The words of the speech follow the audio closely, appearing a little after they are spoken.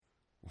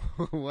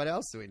What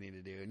else do we need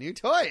to do? New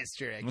toys,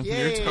 Trick.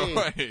 Yay. New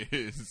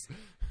toys.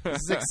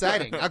 This is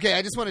exciting. Okay,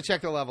 I just want to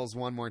check the levels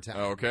one more time.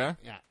 Okay.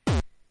 Yeah.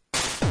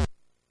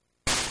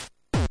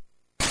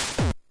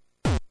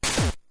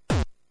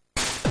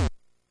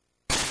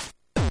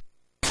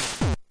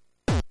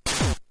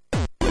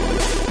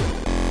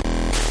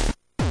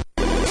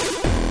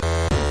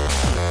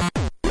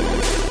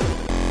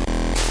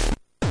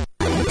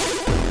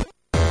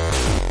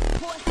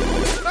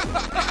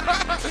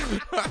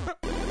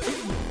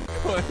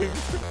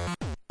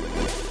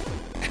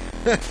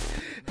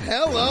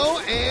 Hello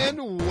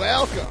and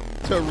welcome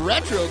to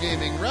Retro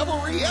Gaming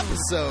Revelry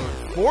episode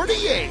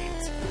 48.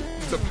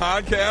 It's a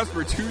podcast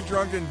where two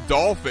drunken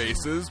doll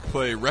faces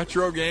play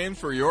retro games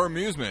for your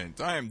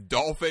amusement. I am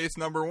Dollface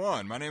number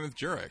 1. My name is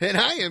Jurek. And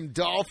I am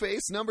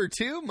Dollface number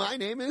 2. My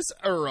name is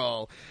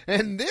Earl.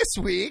 And this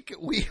week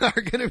we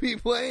are going to be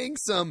playing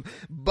some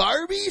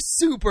Barbie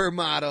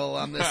Supermodel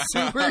on the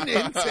Super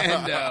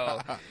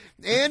Nintendo.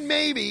 And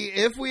maybe,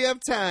 if we have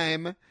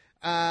time,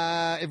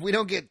 if we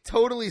don't get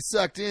totally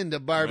sucked into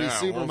Barbie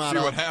Supermodel, we'll see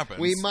what happens.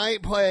 We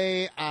might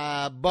play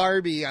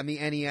Barbie on the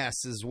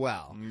NES as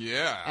well.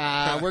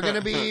 Yeah. We're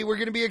gonna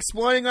be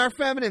exploring our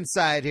feminine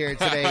side here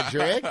today,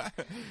 Drake.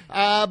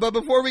 But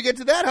before we get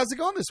to that, how's it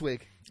going this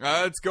week?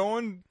 It's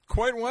going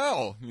quite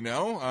well. You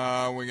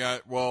know, we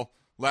got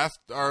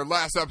our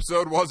last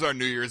episode was our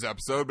New Year's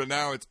episode, but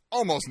now it's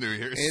almost New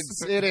Year's.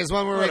 It is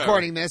when we're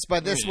recording this,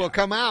 but this will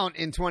come out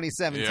in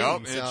 2017.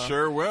 Yep, so it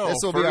sure will. This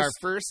will be our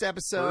first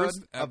episode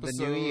of the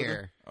new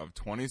year of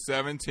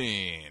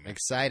 2017.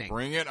 Exciting!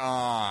 Bring it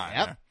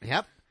on.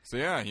 Yep. So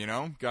yeah, you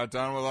know, got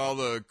done with all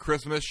the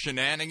Christmas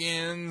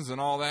shenanigans and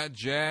all that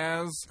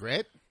jazz.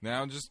 Great.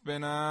 Now just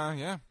been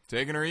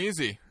taking her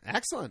easy.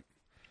 Excellent.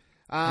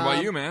 How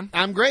about you, man?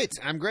 I'm great.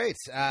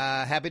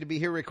 Happy to be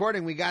here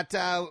recording. We got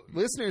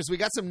listeners. We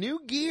got some new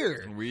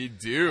gear. We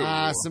do.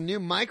 Some new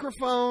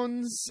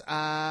microphones.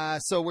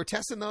 So we're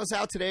testing those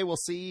out today. We'll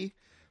see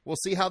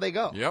how they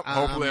go. Yep.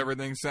 Hopefully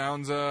everything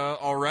sounds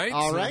all right.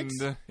 All right.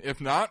 And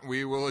if not,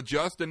 we will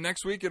adjust, and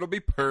next week it'll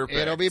be perfect.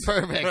 It'll be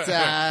perfect.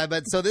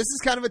 But so this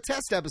is kind of a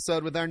test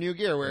episode with our new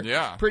gear. We're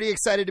pretty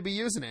excited to be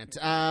using it.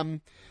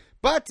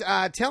 But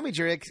tell me,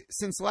 Jurek,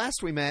 since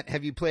last we met,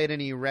 have you played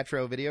any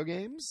retro video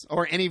games?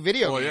 Or any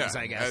video games,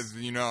 I guess? As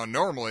you know,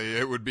 normally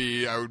I would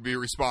be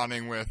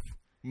responding with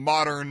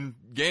modern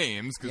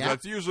games, because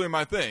that's usually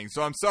my thing.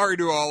 So I'm sorry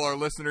to all our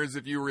listeners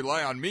if you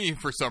rely on me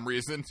for some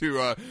reason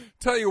to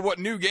tell you what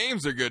new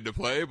games are good to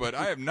play, but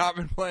I have not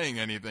been playing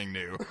anything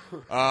new.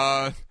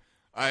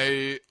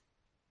 I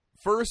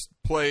first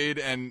played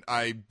and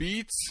I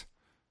beat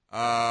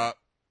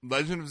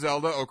Legend of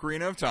Zelda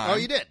Ocarina of Time. Oh,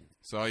 you did?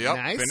 So, yep,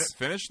 nice.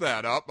 Finished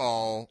that up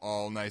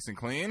all nice and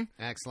clean.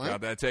 Excellent.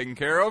 Got that taken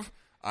care of.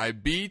 I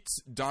beat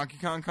Donkey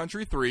Kong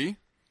Country 3,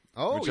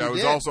 which I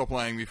was also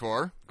playing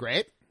before.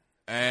 Great.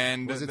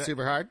 And was it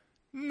super hard?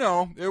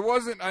 No, it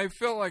wasn't. I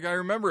felt like I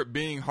remember it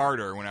being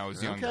harder when I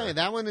was younger. Okay,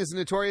 that one is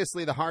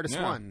notoriously the hardest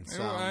one.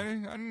 So. I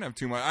didn't have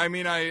too much. I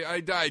mean,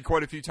 I died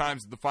quite a few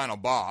times at the final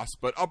boss,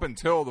 but up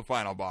until the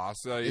final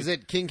boss... is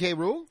it King K.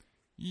 Rool?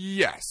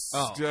 Yes.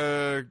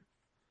 Oh.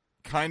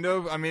 Kind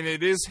of. I mean,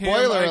 it is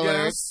Spoiler him, I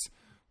alert. guess.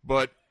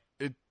 But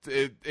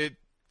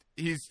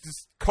he's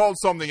just called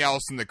something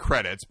else in the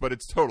credits, but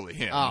it's totally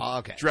him. Oh,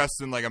 okay. Dressed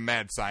in like a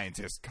mad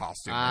scientist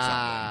costume or something.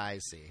 I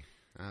see.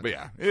 Okay. But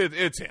yeah,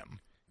 it's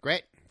him.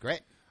 Great.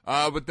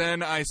 But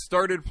then I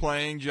started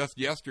playing just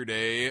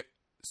yesterday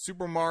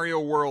Super Mario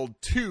World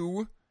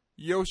 2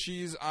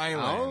 Yoshi's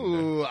Island.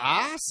 Oh,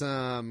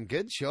 awesome.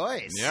 Good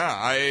choice. Yeah,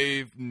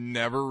 I've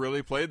never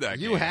really played that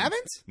game. You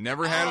haven't?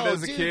 Never had it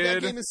as a kid.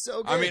 That game is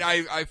so good. I mean,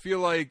 I feel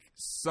like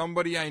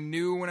somebody I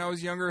knew when I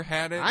was younger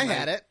had it. I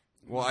had it.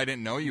 Well, I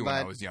didn't know you when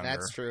I was younger.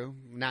 That's true.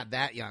 Not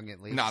that young,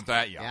 at least. Not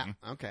that young.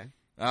 Yeah,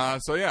 okay.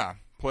 So, yeah,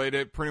 played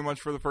it pretty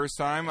much for the first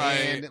time.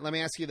 And let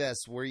me ask you this.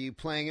 Were you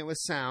playing it with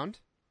sound?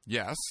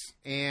 Yes.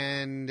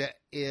 And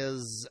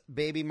is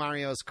Baby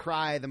Mario's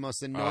cry the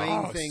most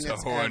annoying thing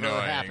that's ever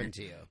happened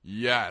to you?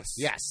 Yes.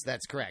 Yes,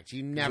 that's correct.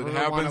 You never it want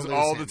to happens lose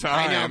all him. the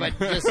time. I know, but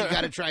just you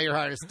got to try your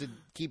hardest to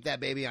keep that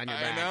baby on your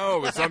back. I know,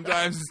 but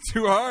sometimes it's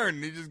too hard,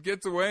 and he just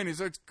gets away and he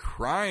starts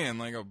crying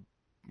like a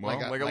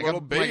little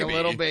baby. Like a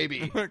little baby.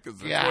 Because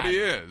that's what he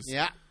is.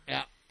 Yeah.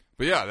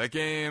 But yeah, that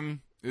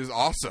game is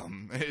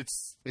awesome.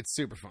 It's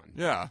super fun.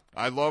 Yeah,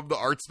 I love the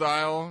art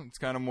style. It's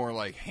kind of more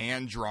like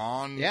hand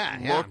drawn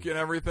look and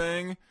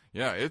everything.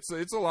 Yeah,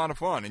 it's a lot of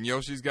fun. And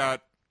Yoshi's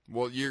got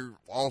you're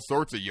all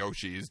sorts of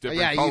Yoshis,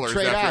 different colors you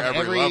trade after out.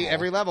 every level.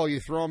 Every level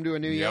you throw them to a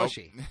new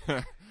Yoshi.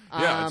 Yeah,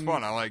 it's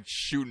fun. I like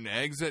shooting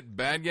eggs at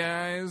bad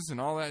guys and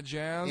all that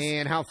jazz.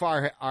 And how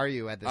far are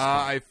you at this point?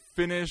 I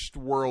finished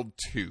World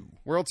 2.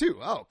 World 2.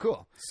 Oh,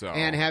 cool. So,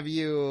 and have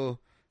you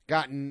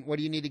gotten, what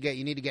do you need to get?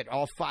 You need to get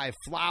all 5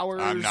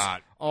 flowers. I'm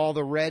not. All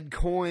the red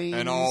coins.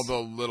 And all the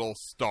little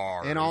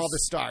stars. And all the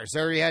stars.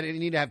 So you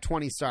need to have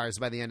 20 stars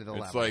by the end of the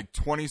level. It's like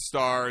 20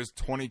 stars,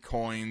 20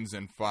 coins,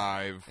 and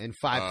 5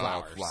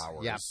 flowers.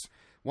 flowers. Yep.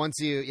 Once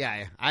you,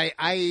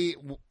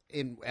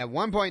 at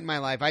one point in my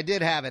life, I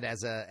did have it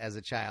as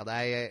a child.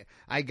 I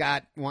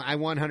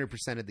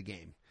 100% of the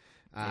game.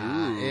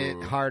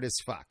 It hard as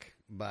fuck,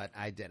 but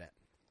I did it.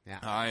 Yeah.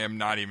 I am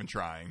not even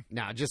trying.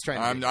 No, just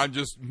trying. I'm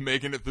just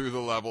making it through the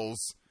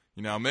levels.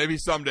 You know, maybe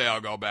someday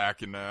I'll go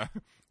back and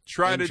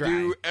try to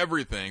do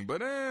everything,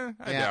 but I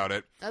doubt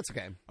it. That's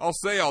okay. I'll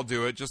say I'll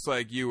do it, just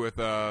like you with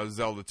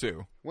Zelda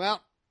 2.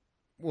 Well,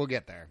 we'll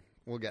get there.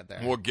 We'll get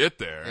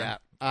there. Yeah.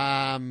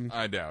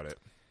 I doubt it.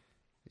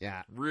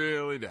 Yeah.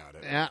 Really doubt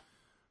it. Yeah.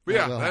 But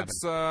yeah,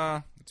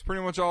 that's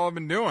pretty much all I've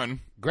been doing.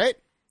 Great.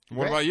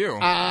 What about you?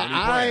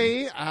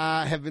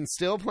 I have been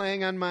still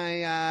playing on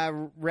my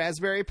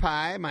Raspberry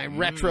Pi, my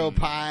Retro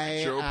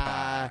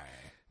Pi.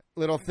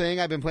 Little thing.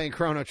 I've been playing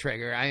Chrono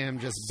Trigger. I am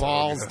just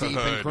balls deep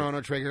in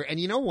Chrono Trigger. And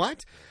you know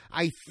what?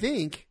 I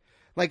think,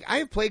 like, I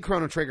have played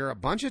Chrono Trigger a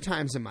bunch of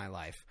times in my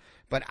life,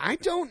 but I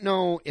don't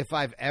know if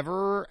I've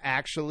ever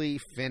actually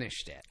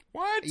finished it.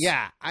 What?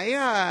 Yeah.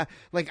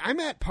 I'm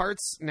at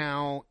parts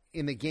now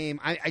in the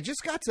game. I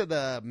just got to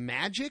the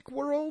magic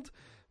world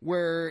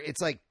where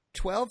it's like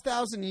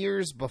 12,000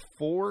 years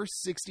before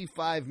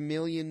 65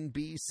 million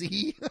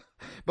BC,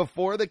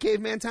 before the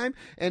caveman time.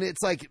 And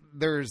it's like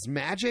there's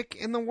magic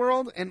in the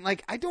world. And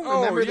like, I don't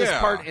remember this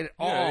part at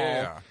all.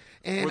 Yeah.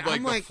 And with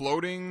I'm the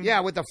floating,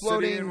 with the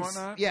floating and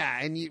whatnot. Yeah,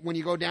 and when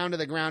you go down to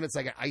the ground, it's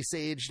like an ice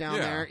age down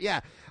there. Yeah,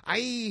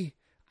 I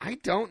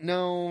don't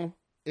know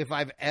if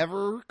I've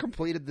ever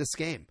completed this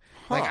game.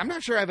 Like, I'm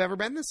not sure I've ever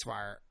been this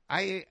far.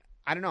 I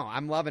don't know.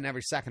 I'm loving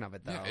every second of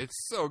it, though. Yeah,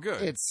 it's so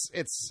good.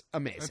 It's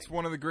amazing. It's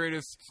one of the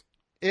greatest.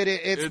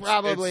 It's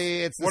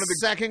probably one of the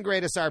second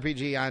greatest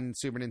RPG on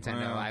Super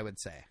Nintendo, I would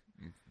say.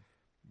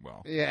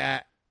 Well,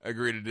 yeah.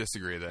 Agree to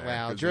disagree there.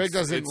 Well, Drake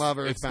doesn't love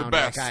Earthbound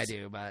like I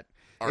do, but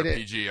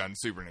RPG on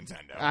Super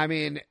Nintendo. I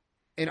mean,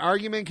 an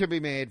argument could be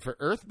made for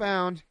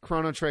Earthbound,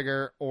 Chrono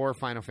Trigger, or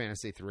Final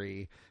Fantasy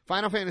 3.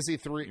 Final Fantasy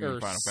 3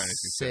 or Final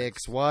Fantasy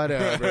 6,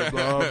 whatever,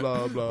 blah,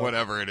 blah, blah.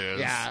 Whatever it is.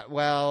 Yeah,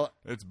 well...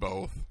 It's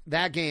both.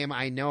 That game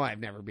I know I've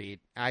never beat.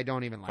 I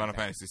don't even like Final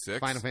Fantasy 6?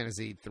 Final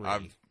Fantasy 3.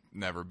 I've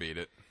never beat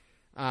it.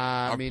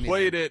 I've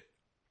played it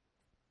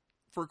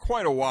for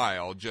quite a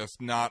while,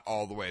 just not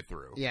all the way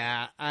through.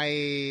 Yeah,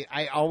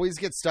 I always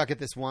get stuck at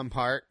this one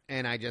part,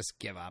 and I just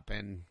give up,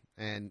 and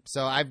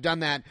so I've done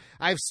that.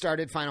 I've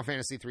started Final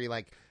Fantasy 3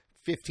 like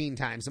 15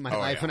 times in my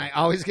life, and I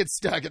always get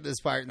stuck at this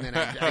part, and then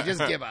I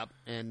just give up.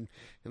 And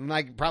in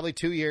like probably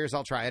 2 years,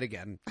 I'll try it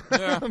again.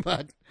 Yeah.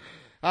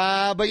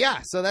 But yeah,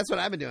 so that's what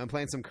I've been doing,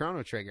 playing some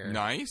Chrono Trigger.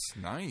 Nice.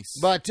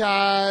 But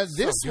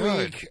this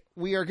week,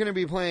 we are going to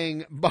be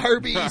playing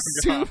Barbie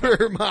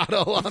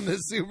Supermodel on the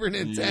Super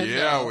Nintendo.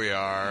 Yeah, we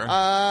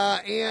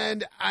are.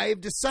 And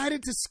I've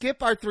decided to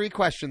skip our 3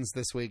 questions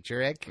this week,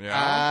 Jurek.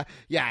 Yeah?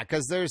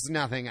 Because there's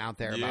nothing out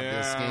there about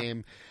this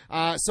game. So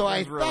There's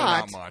I really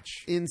thought, not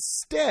much.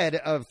 instead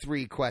of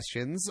 3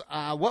 questions,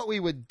 what we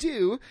would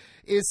do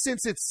is,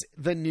 since it's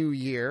the new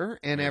year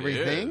and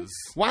everything,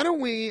 why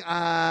don't we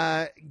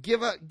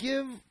give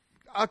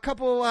a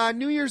couple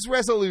New Year's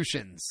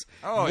resolutions?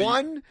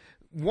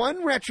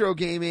 One retro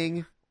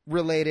gaming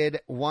related,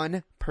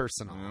 one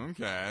personal.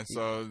 Okay,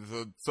 so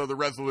the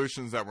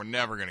resolutions that we're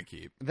never going to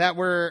keep.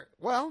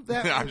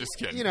 I'm just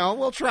kidding. You know,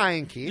 we'll try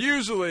and keep.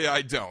 Usually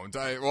I don't.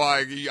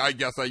 I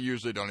guess I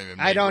usually don't even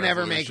make I don't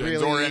ever make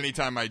really... Or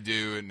anytime I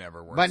do, it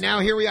never works. But now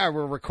here we are.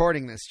 We're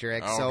recording this,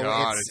 Jurek. Oh, so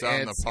God, it's out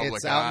in the public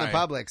It's out in the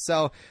public.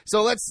 So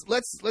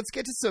let's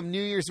get to some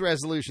New Year's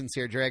resolutions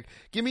here, Jurek.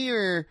 Give me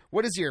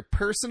what is your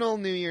personal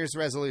New Year's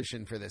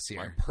resolution for this year?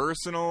 My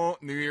personal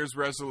New Year's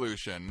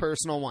resolution.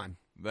 Personal one.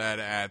 That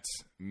at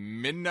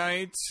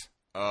midnight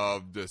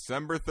of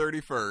December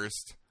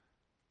 31st,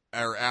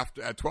 or at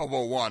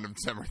 12:01 of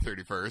December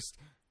 31st,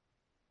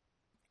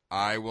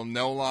 I will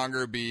no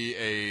longer be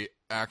a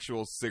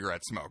actual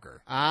cigarette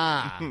smoker.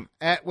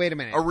 Wait a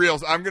minute.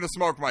 I'm going to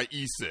smoke my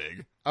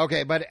e-cig.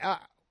 Okay, but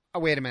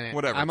wait a minute.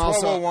 Whatever.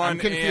 I'm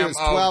confused.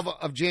 12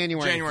 of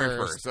January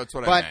 1st. That's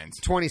what I meant.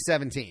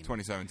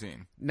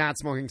 2017. Not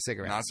smoking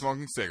cigarettes. Not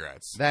smoking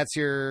cigarettes. That's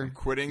I'm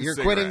quitting cigarettes.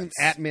 You're quitting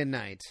at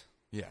midnight.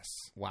 Yes.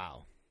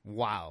 Wow.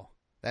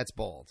 That's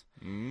bold.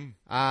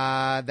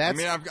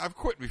 I've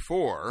quit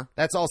before.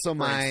 That's also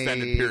for an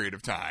extended period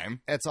of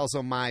time. That's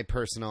also my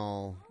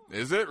personal.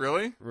 Is it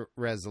really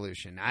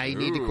resolution? I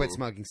need to quit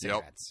smoking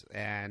cigarettes,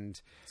 and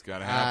it's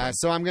gotta happen.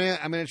 So I'm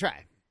gonna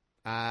try.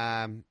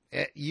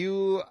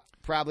 You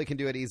probably can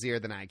do it easier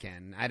than I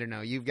can. I don't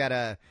know. You've got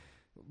a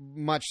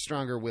much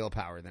stronger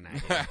willpower than I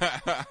do.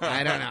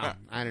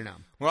 I don't know.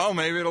 Well,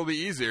 maybe it'll be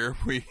easier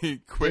if we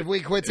quit. If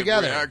we quit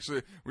together.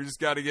 We just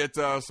got to get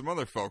some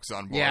other folks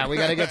on board. Yeah, we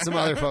got to get some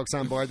other folks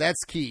on board.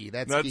 That's key.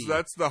 That's key.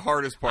 That's the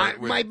hardest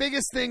part. My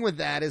biggest thing with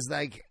that is,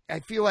 like, I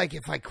feel like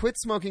if I quit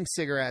smoking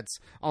cigarettes,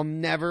 I'll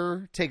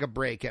never take a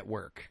break at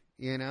work.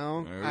 You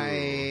know,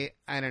 I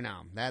don't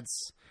know.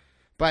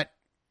 But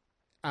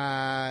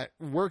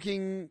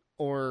working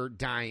or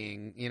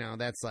dying, you know,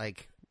 that's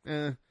like.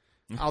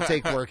 I'll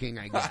take working,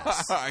 I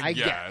guess. I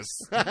guess.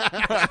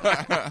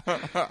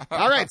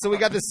 All right, so we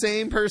got the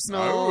same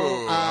personal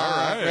all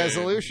right.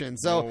 resolution.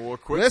 So, We'll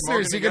quit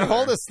listeners, you smoking can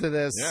hold together. us to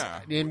this. Yeah.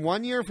 In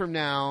 1 year from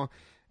now,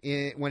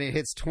 when it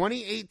hits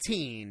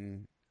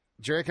 2018,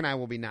 Jurek and I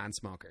will be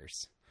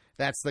non-smokers.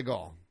 That's the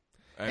goal.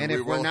 And And we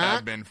if we're will not-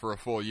 have been for a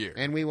full year.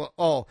 And we will.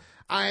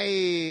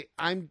 My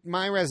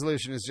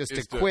resolution is just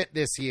to quit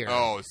this year.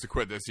 Oh, it's to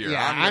quit this year.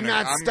 Yeah, I'm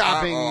not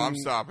stopping. I'm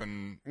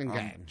stopping.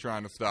 Okay. I'm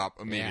trying to stop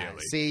Yeah.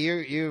 immediately. See,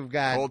 you've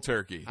got. Cold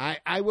turkey.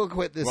 I will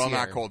quit this Well, year.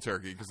 not cold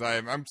turkey because I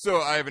have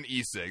an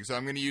e-cig, so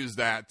I'm going to use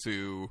that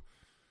to.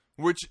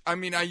 Which I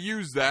mean, I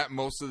use that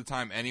most of the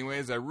time,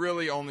 anyways. I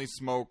really only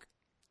smoke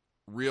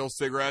real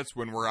cigarettes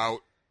when we're out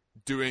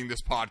doing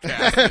this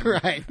podcast and,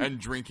 Right. and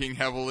drinking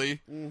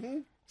heavily. Mm-hmm.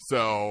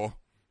 So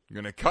I'm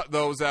going to cut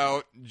those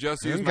out.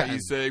 Just use my Okay.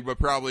 e-cig, but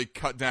probably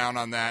cut down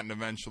on that and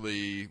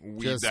eventually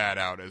weed that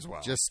out as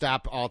well. Just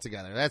stop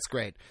altogether. That's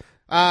great.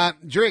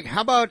 Drake,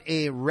 how about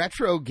a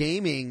retro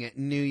gaming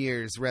New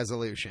Year's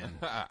resolution?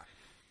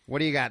 What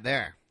do you got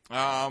there?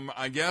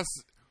 I guess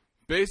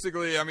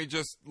basically, I mean,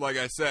 just like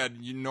I said,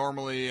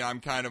 I'm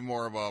kind of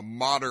more of a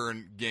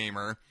modern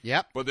gamer.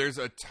 Yep. But there's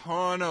a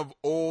ton of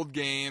old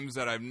games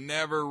that I've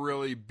never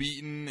really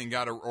beaten and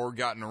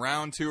gotten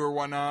around to or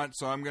whatnot.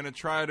 So I'm gonna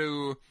try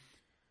to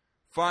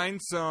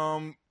find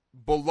some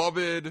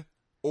beloved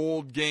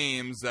old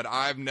games that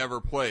I've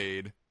never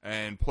played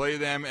and play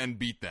them and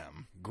beat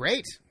them.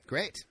 Great.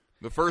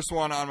 The first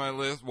one on my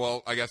list,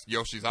 well, I guess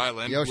Yoshi's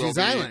Island. Yoshi's will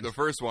be Island. the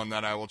first one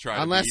that I will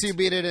try. Unless to beat. you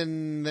beat it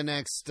in the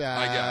next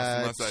I guess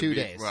unless 2 I beat,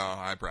 days. Well,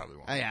 I probably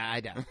won't. Yeah, I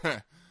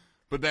doubt.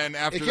 But then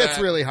after It gets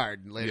that, really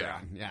hard later yeah.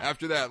 on. Yeah.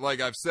 After that, like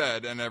I've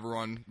said, and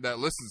everyone that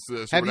listens to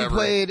this, Have whatever, you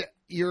played?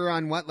 You're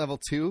on what, level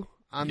 2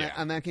 on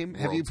Yeah. that game?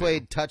 Have World you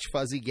played Touch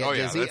Fuzzy Get Oh,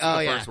 yeah, Dizzy? that's oh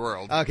the yeah, first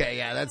world. Okay,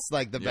 yeah, that's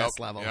like the best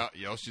level. Yeah,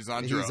 Yoshi's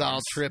on He's drugs. all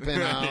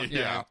tripping out.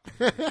 yeah.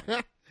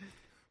 Yeah.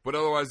 But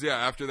otherwise, yeah.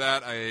 After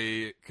that,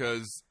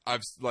 because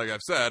I've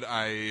said,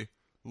 I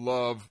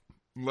love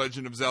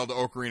Legend of Zelda: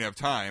 Ocarina of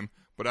Time,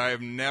 but I have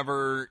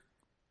never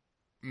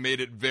made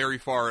it very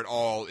far at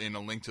all in A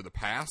Link to the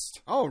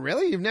Past. Oh,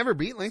 really? You've never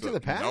beat Link to the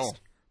Past? No.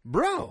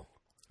 Bro.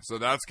 So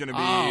that's going to be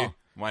Oh.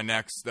 my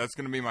next. That's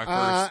going to be my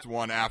first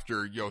one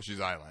after Yoshi's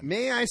Island.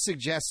 May I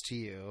suggest to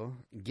you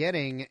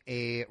getting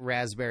a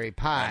Raspberry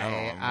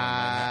Pi?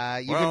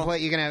 I know. You can play.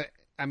 You can have.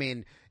 I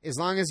mean, as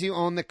long as you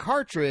own the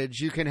cartridge,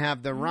 you can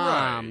have the ROMs.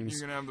 Right, you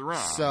can have the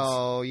ROMs.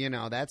 So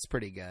that's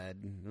pretty good.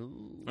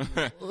 Ooh.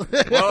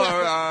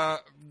 Well,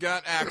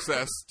 got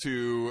access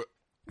to.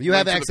 You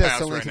have Link access to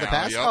Past Link right to the now,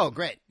 Past. yep. Oh,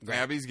 great.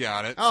 Abby's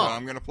got it, Oh. so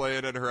I'm going to play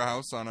it at her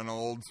house on an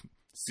old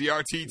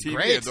CRT TV,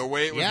 Great. the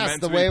way it was yes,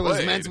 meant the to way be it was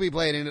played. meant to be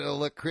played, and it'll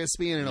look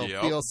crispy and it'll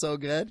Yep. feel so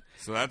good.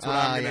 So that's what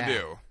I'm going to yeah.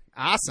 do.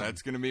 Awesome.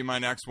 That's going to be my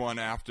next one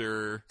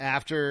after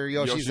After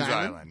Yoshi's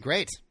Island.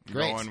 Great.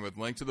 going with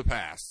Link to the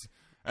Past.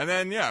 And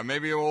then, yeah,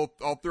 maybe I'll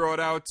throw it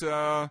out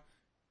to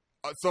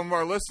some of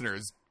our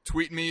listeners.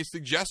 Tweet me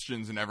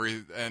suggestions and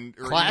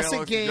or Classic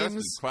email us games.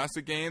 suggestions.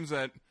 Classic games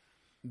that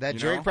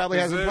Drake probably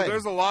hasn't played.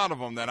 There's a lot of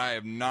them that I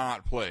have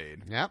not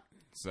played. Yep.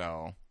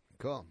 So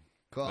Cool.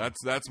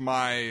 that's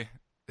my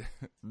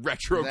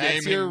retro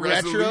That's gaming your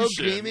resolution. retro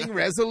gaming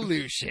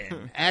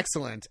resolution.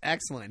 Excellent.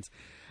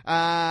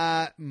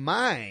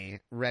 My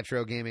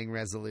retro gaming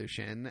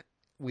resolution,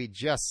 we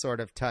just sort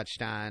of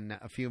touched on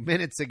a few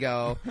minutes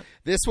ago.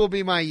 This will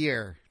be my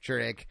year,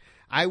 Drake.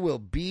 I will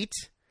beat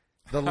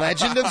The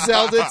Legend of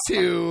Zelda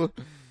 2.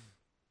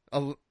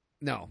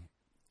 No.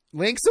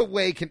 Link's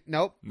Awakening.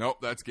 Nope. Nope,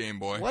 that's Game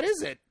Boy. What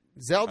is it?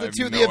 Zelda I have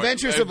 2, no The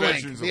Adventures of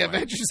Adventures Link. of The Link.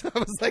 Adventures. I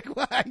was like,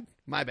 what?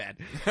 My bad.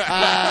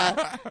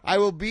 I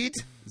will beat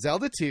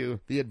Zelda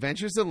 2, The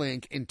Adventures of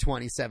Link in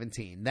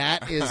 2017.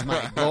 That is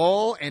my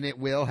goal, and it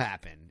will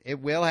happen. It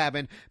will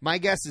happen. My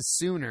guess is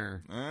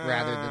sooner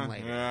rather than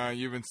later. Yeah,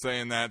 you've been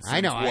saying that since,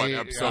 I know.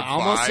 episode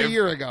almost 5? a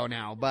year ago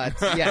now, but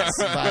yes.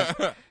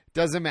 But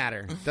doesn't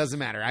matter.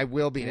 I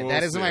will beat it. We'll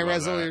that is see my about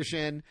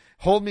resolution.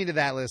 Hold me to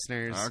that,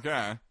 listeners.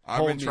 Okay. I've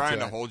Hold been me trying to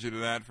to it. hold you to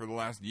that for the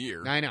last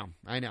year. I know.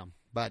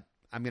 But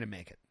I'm going to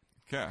make it.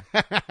 Okay.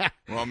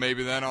 Well,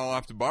 maybe then I'll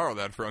have to borrow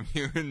that from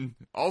you and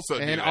also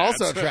do that.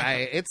 also try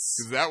it. It's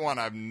Because that one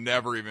I've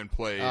never even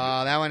played.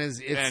 that one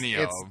is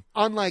it's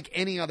unlike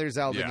any other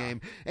Zelda Yeah.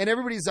 game, and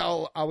everybody's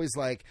always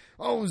like,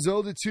 "Oh,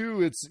 Zelda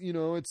 2, it's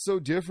it's so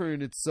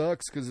different. It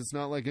sucks because it's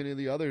not like any of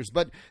the others."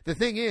 But the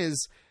thing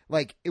is,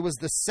 like, it was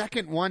the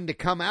second one to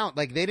come out.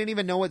 Like, they didn't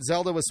even know what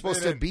Zelda was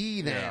supposed to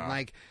be then. yeah.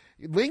 Like,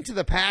 Link to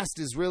the Past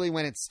is really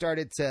when it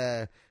started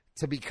to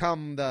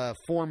become the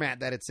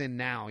format that it's in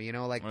now.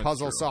 Like That's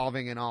puzzle true.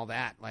 solving and all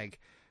that. Like,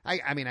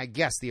 I mean, I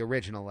guess the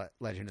original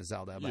Legend of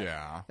Zelda. But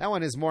Yeah. that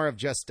one is more of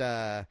just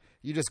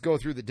you just go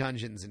through the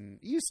dungeons and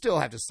you still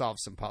have to solve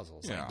some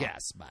puzzles, Yeah. I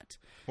guess. But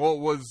Well,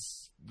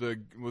 was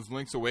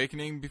Link's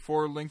Awakening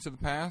before Link to the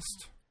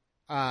Past?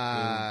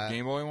 The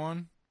Game Boy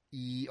one?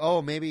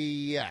 Maybe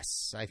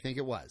yes, I think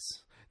it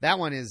was. That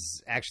one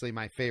is actually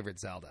my favorite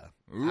Zelda.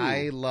 Ooh,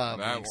 I love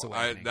that Link's one.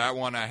 Awakening. That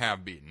one I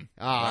have beaten.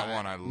 Oh, that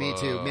one I love. me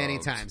too, many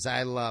times.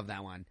 I love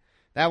that one.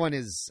 That one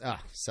is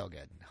so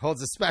good.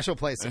 Holds a special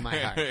place in my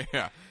heart.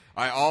 Yeah.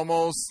 I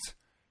almost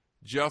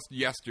just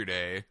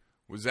yesterday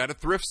was at a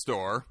thrift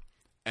store,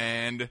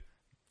 and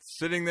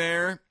sitting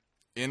there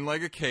in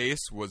like a case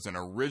was an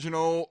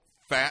original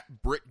fat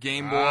brick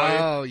Game Boy.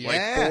 Oh,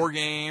 yeah. Like 4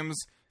 games,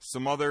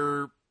 some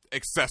other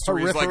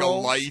accessories like a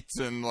Peripherals. light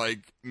and like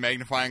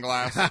magnifying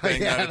glass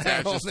thing Yeah, that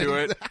that whole attaches to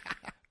thing. it.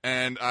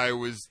 And I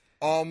was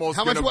almost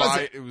How much gonna was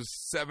buy it? it. It was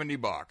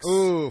 $70.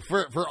 Ooh,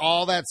 for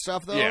all that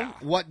stuff though? Yeah.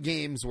 What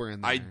games were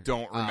in there? I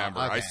don't remember.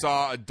 Oh, okay. I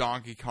saw a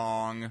Donkey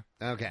Kong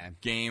Okay.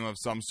 game of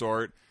some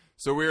sort.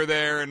 So we were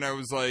there, and I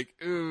was like,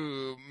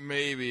 ooh,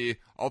 maybe.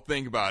 I'll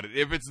think about it.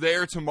 If it's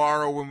there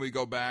tomorrow when we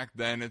go back,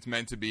 then it's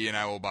meant to be, and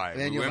I will buy it.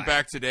 Then We you'll went buy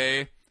back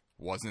today,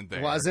 wasn't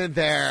there. Wasn't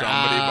there?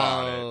 Somebody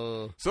bought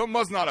Oh. it. So it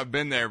must not have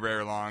been there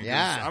very long. 'cause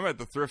Yeah. I'm at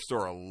the thrift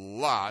store a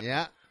lot.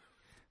 Yeah.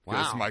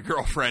 Because Wow. my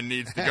girlfriend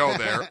needs to go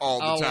there all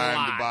A the time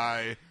lot. to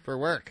buy For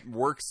work.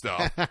 work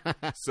stuff.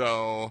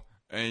 So,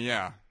 and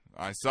yeah,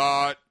 I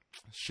saw it.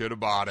 Should have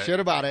bought it. Should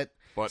have bought it.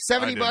 But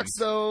 $70 I didn't.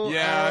 though.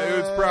 Yeah,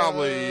 it was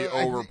probably I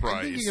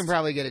overpriced. think you can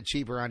probably get it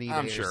cheaper on eBay.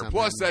 I'm or sure. something.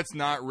 Plus, that's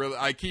not really.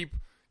 I keep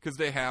because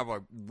they have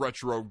a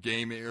retro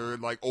game or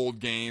like old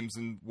games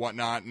and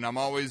whatnot, and I'm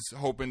always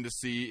hoping to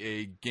see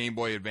a Game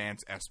Boy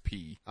Advance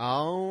SP.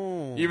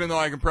 Oh. Even though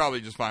I can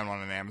probably just find one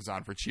on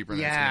Amazon for cheaper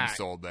than it's Yeah. going to be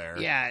sold there.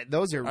 Yeah,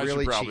 those are I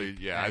really should probably,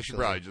 cheap. yeah, I should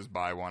probably just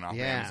buy one off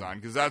Yeah. Amazon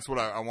because that's what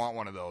I want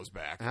one of those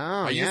back. Oh,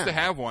 I used yeah. to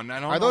have one. I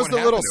don't Are know those what the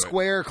happened little to it.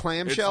 square It's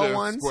clamshell the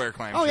ones? square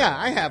clamshell Oh yeah,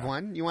 ones, I have yeah.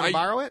 one. You want to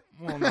borrow it?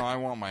 Well, no, I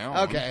want my own.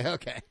 Okay.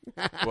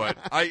 But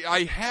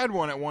I had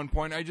one at one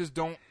point. I just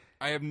don't.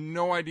 I have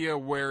no idea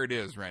where it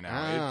is right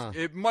now. Oh.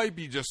 It might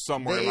be just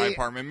somewhere in my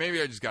apartment.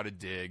 Maybe I just got to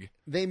dig.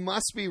 They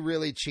must be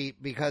really cheap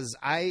because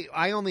I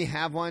only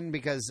have one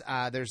because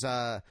there's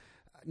a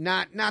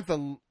not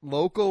the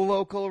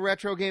local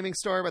retro gaming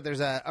store, but there's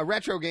a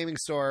retro gaming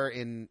store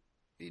in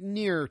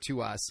near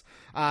to us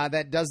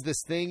that does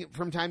this thing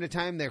from time to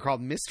time. They're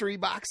called mystery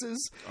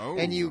boxes, Oh.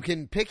 and you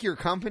can pick your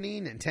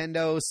company: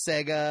 Nintendo,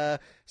 Sega,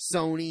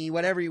 Sony,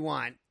 whatever you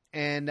want.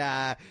 And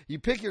you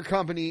pick your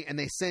company, and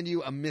they send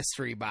you a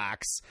mystery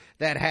box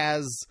that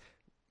has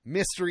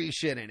mystery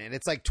shit in it.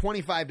 It's like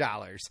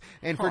 $25.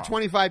 And for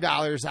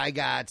 $25,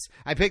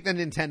 I picked the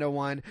Nintendo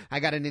one. I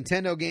got a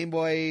Nintendo Game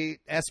Boy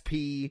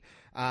SP.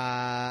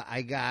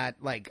 I got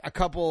like a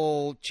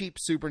couple cheap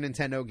Super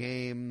Nintendo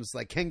games,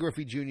 like Ken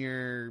Griffey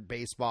Jr.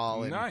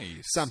 baseball and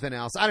Nice. something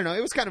else. I don't know.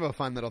 It was kind of a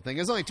fun little thing.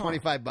 It was only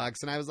 $25,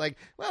 and I was like,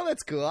 well,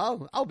 that's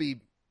cool. I'll be,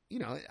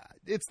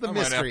 it's the I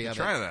mystery might have of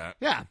to try it.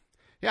 that.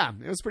 Yeah,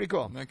 it was pretty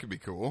cool. That could be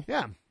cool.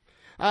 Yeah.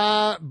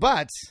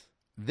 But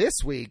this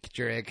week,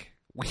 Jurek,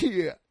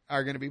 we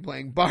are going to be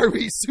playing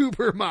Barbie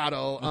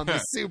Supermodel on the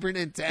Super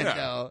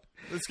Nintendo.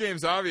 This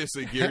game's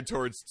obviously geared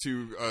towards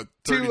 32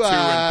 To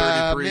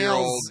and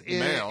 33-year-old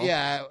males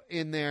male.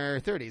 in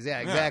their 30s. Yeah,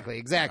 exactly.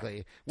 Yeah.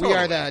 We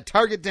are Totally. the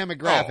target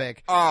demographic.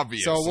 Oh,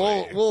 obviously.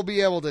 So we'll be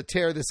able to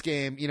tear this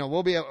game.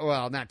 We'll be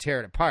not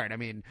tear it apart. I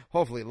mean,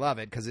 hopefully love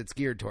it because it's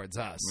geared towards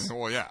us.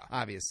 Well, yeah.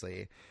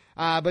 Obviously.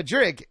 But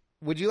Jurek,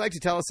 would you like to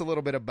tell us a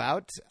little bit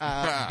about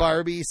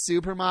Barbie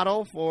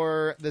Supermodel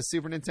for the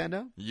Super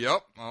Nintendo?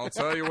 Yep, I'll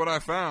tell you what I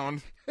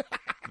found,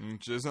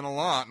 which isn't a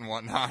lot and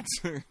whatnot,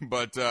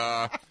 but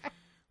it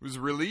was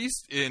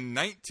released in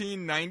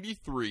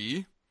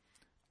 1993,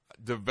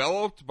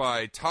 developed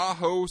by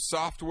Tahoe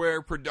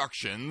Software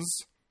Productions,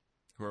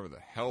 whoever the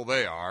hell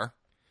they are.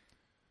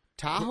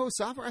 Tahoe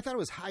Software? I thought it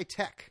was High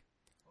Tech.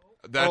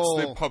 That's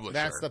the publisher.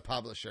 That's the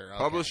publisher. Okay.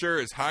 Publisher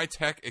is High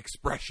Tech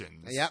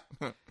Expressions. Yep.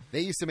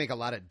 They used to make a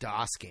lot of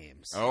DOS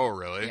games. Oh,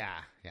 really? Yeah.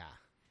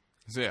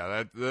 So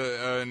yeah,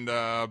 and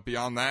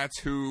beyond that,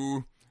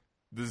 who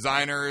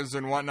designers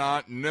and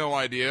whatnot, no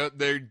idea.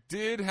 They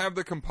did have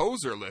the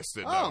composer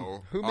listed,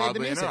 though. Who made the oddly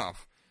music?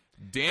 enough.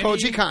 Danny,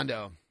 Koji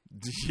Kondo.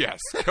 Yes,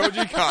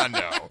 Koji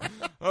Kondo.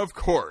 Of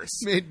course.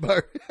 Made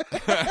Barbie.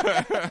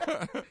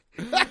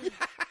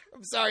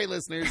 I'm sorry,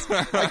 listeners.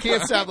 I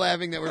can't stop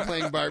laughing that we're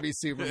playing Barbie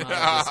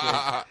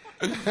Supermodel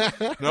this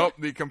week. Nope,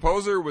 the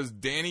composer was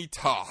Danny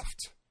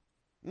Toft.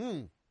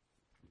 All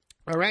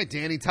right,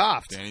 Danny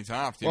Toft. Danny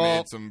Toft. He Well,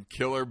 made some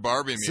killer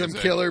Barbie music. Some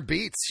killer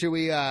beats. Should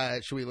we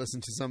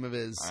listen to some of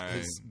his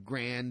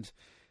grand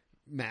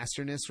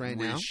masterness right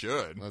now? We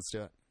should. Let's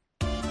do it.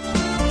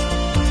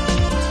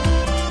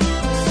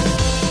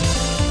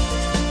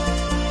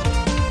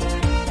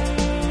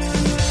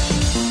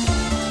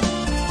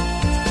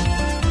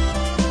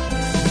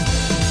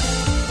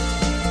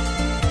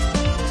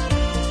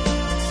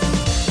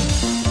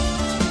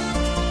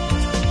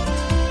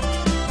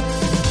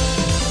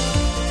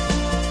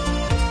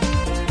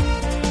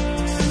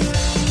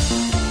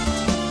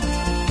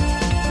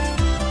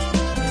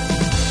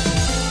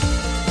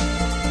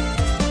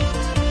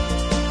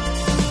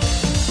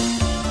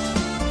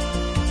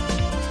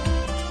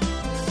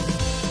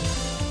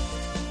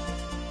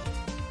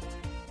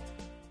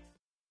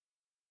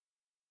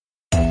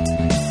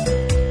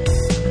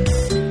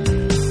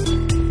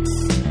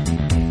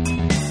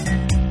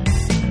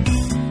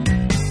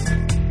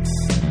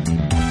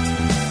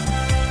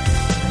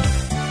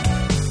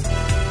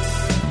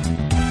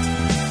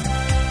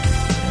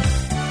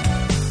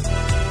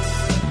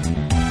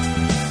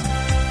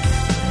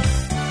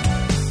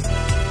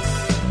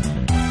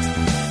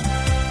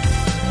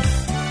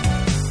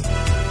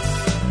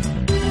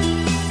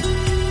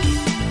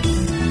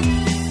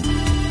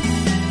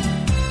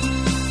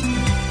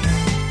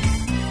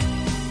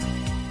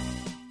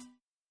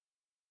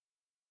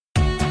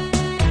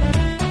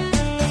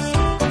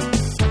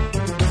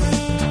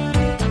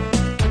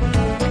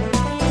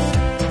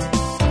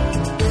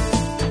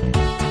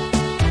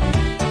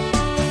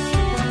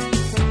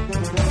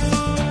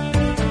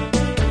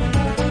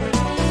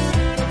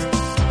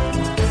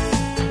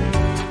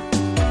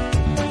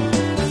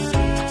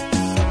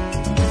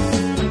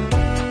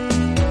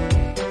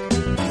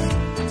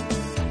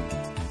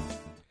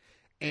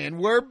 And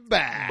we're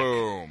back.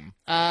 Boom.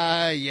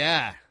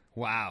 Yeah.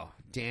 Wow.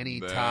 Danny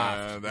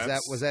Toft.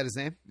 Was that his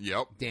name?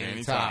 Yep.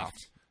 Danny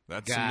Toft.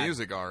 That's God, some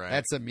music, all right.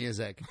 That's some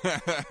music.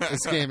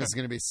 This game is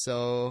going to be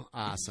so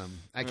awesome.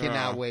 I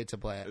cannot wait to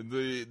play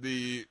it.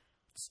 The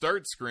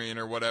start screen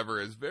or whatever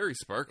is very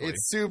sparkly.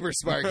 It's super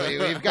sparkly.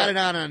 We've got it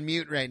on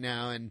mute right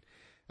now, and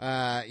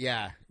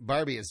yeah,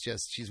 Barbie is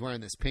she's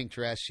wearing this pink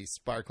dress. She's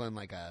sparkling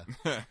like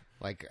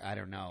I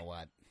don't know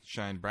what.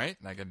 Shine bright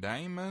like a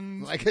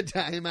diamond. Like a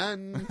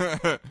diamond.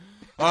 But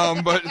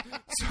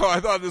so I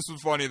thought this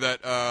was funny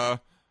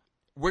that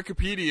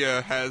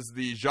Wikipedia has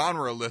the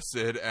genre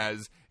listed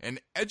as an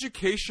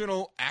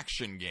educational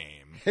action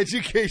game.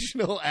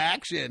 Educational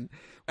action.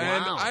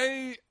 Wow.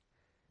 And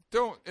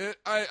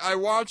I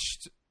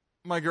watched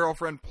my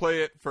girlfriend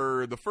play it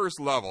for the first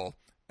level,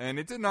 and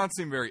it did not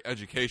seem very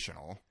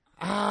educational.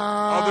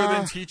 Other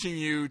than teaching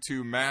you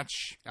to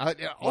match.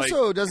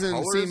 Also, like,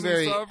 doesn't seem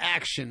very stuff.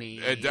 Action-y.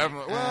 It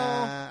definitely.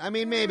 Well, I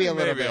mean, maybe a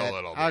little bit.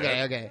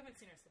 Okay. Okay.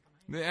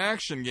 The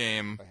action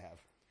game,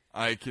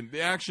 I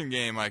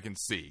can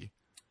see,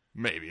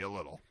 maybe a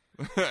little.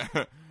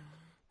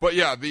 But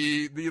yeah,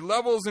 the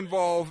levels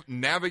involve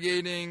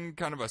navigating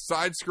kind of a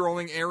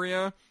side-scrolling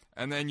area,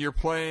 and then you're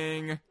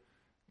playing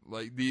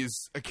like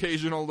these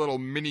occasional little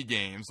mini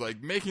games,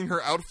 like making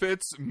her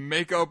outfits,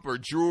 makeup, or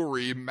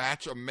jewelry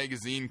match a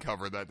magazine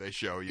cover that they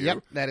show you.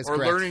 Yep, that is or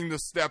correct. Or learning the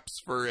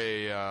steps for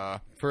a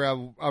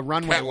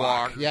runway catwalk.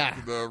 walk. Yeah,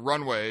 the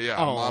runway.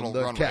 Yeah, on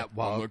the runway.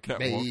 Catwalk, on the catwalk,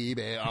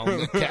 baby, on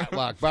the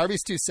catwalk.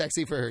 Barbie's too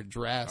sexy for her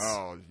dress.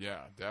 Oh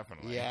yeah,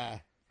 definitely. Yeah.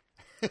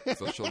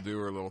 So she'll do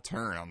her little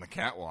turn on the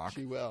catwalk.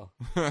 She will.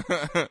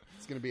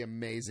 It's going to be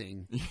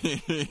amazing.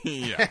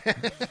 Yeah,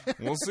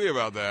 we'll see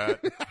about that.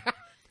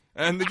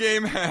 And the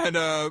game had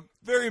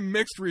very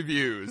mixed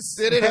reviews.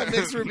 Did it have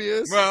mixed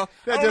reviews? Well,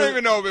 I don't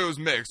even know if it was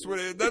mixed.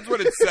 That's what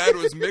it said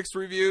was mixed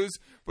reviews,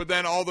 but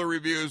then all the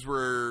reviews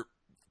were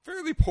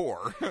fairly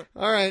poor.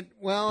 All right.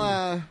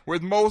 Well,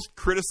 with most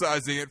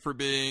criticizing it for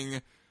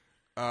being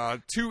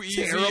too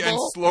easy terrible? And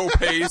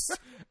slow-paced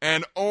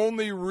and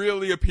only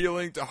really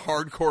appealing to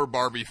hardcore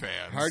Barbie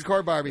fans.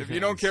 Hardcore Barbie fans. If you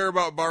don't care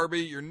about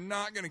Barbie, you're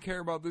not going to care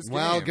about this game.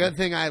 Well, good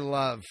thing I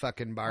love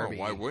fucking Barbie.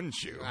 Oh, why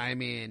wouldn't you? I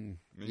mean,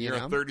 you're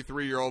a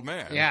 33-year-old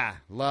man. Yeah,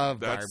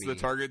 love That's Barbie.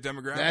 the target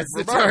demographic. That's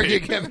for the Barbie.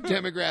 target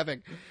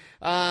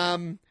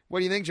demographic. What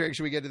do you think, Drake?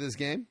 Should we get to this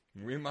game?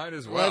 We might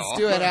as well. Let's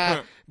do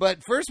it.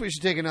 But first, we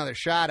should take another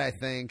shot, I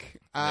think.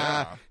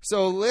 Yeah.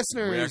 So,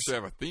 listeners... We actually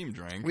have a theme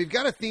drink. We've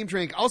got a theme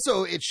drink.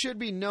 Also, it should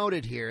be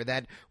noted here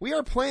that we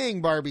are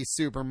playing Barbie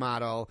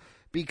Supermodel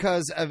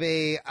because of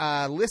a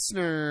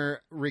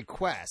listener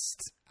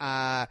request.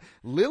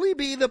 Lily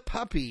B. the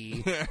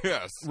puppy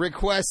yes.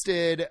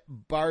 requested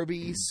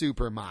Barbie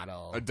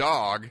Supermodel. A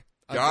dog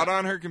got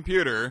on her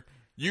computer,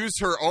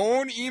 used her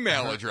own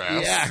email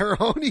address. Yeah, her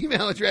own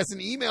email address and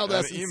emailed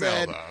us and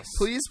said,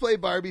 please play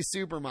Barbie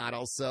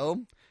Supermodel.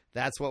 So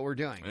that's what we're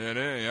doing. It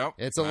is, yep.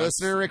 It's a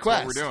listener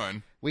request. That's what we're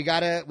doing. We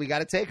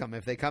gotta take them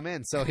if they come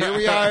in. So here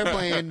we are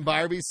playing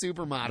Barbie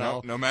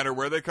Supermodel. No matter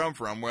where they come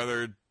from,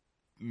 whether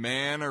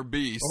man or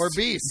beast. Or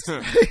beast.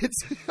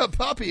 It's a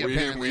puppy,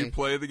 apparently. We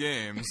play the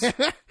games.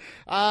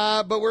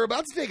 But we're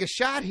about to take a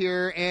shot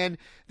here, and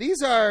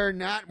we're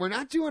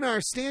not doing our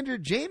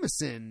standard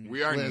Jameson.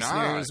 We are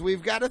listeners. not.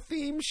 We've got a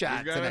theme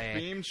shot We've got today. a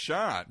themed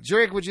shot.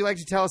 Drake, would you like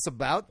to tell us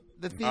about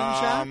the theme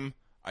shot?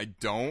 I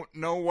don't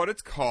know what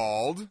it's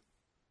called.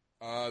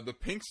 The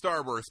Pink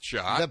Starburst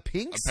shot. The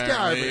Pink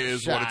apparently Starburst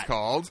is shot. what it's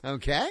called.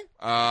 Okay.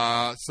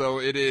 So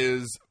it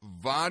is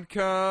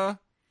vodka,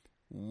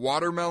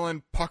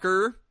 watermelon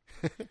pucker,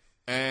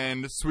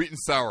 and sweet and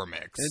sour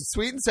mix. And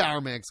sweet and sour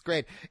mix,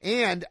 great.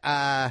 And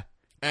tell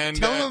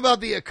them uh,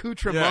 about the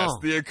accoutrement. Yes,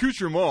 the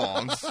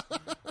accoutrements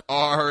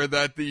are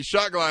that the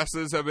shot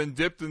glasses have been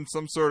dipped in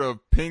some sort of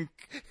pink,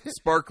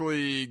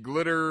 sparkly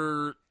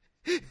glitter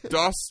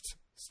dust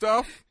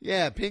stuff.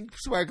 Yeah, pink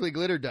sparkly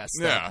glitter dust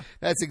stuff. Yeah.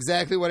 That's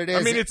exactly what it is.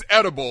 I mean, it's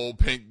edible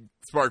pink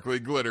sparkly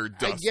glitter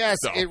dust. I guess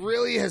stuff. it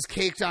really has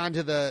caked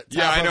onto the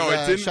top I know, of it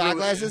the didn't shot really...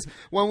 glasses.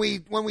 When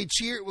we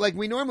cheer, like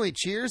we normally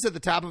cheers at the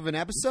top of an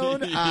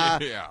episode,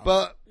 yeah.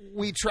 but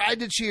we tried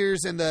to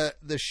cheers and the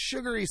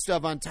sugary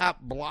stuff on top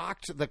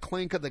blocked the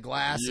clink of the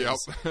glasses.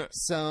 Yep.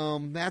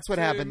 So that's what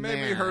happened there.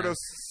 Maybe heard us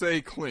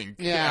say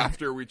clink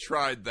after we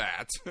tried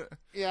that.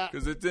 Yeah.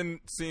 Because it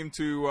didn't seem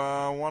to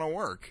want to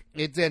work.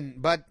 It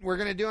didn't, but we're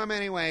going to do them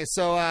anyway.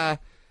 So,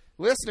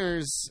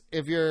 listeners,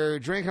 if you're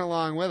drinking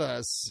along with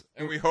us,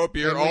 and we hope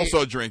you're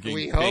also drinking.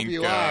 We pink, hope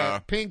you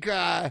are pink,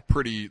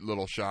 pretty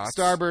little shots,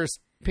 Starburst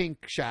pink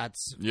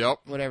shots.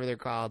 Yep, whatever they're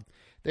called.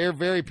 They're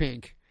very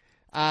pink.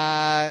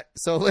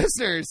 So,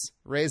 listeners,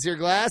 raise your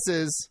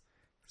glasses.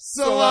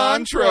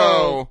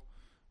 Cilantro.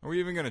 Are we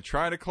even going to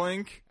try to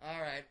clink?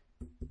 All right,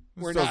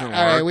 we're not. All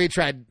right, we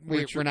tried.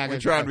 We're not going to. We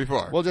tried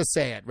before. We'll just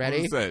say it.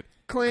 Ready? We'll say it.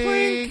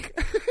 Clink.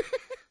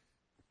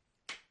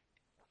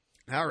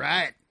 All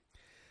right.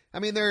 I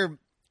mean, they're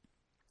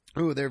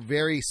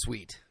very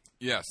sweet.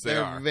 Yes,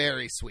 they're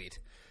very sweet.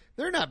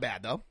 They're not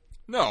bad though.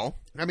 No,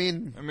 I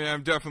mean,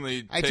 I've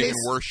definitely taken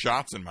worse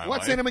shots in my life.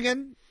 What's in them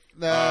again?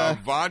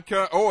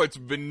 Vodka. Oh, it's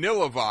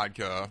vanilla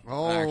vodka.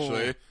 Oh.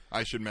 Actually,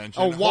 I should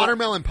mention. Oh,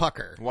 watermelon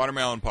pucker.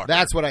 Watermelon pucker.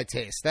 That's what I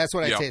taste. That's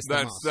what I taste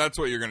the most. That's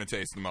what you're going to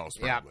taste the most,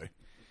 probably.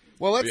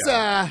 Well,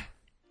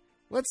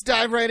 let's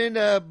dive right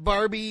into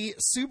Barbie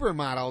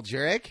Supermodel,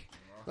 Jurek.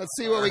 Let's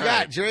see what we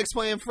got. Jurek's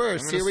playing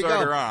first. I'm Here we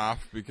start go. her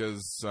off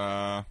because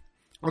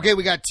Okay,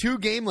 we got 2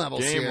 game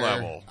levels here. game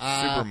level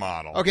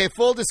Supermodel. Okay,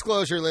 full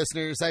disclosure,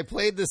 listeners. I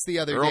played this the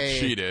other Earl day.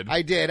 cheated.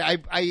 I did. I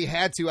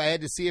had to. I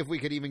had to see if we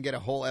could even get a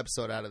whole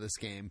episode out of this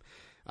game.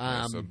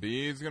 Okay, so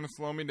B is going to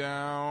slow me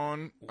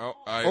down. Oh,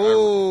 I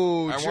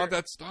want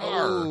that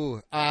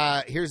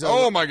star. Here's a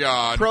Oh, my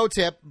God. pro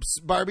tip.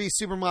 Barbie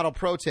Supermodel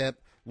pro tip.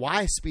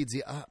 Y speeds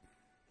you up.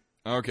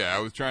 Okay, I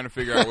was trying to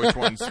figure out which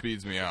one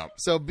speeds me up.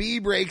 So B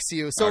breaks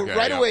you. So Okay,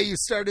 right yeah. away you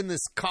start in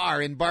this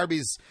car in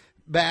Barbie's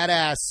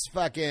badass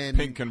fucking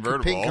Pink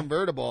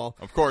convertible.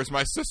 Of course,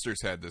 my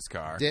sister's had this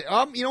car.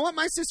 You know what?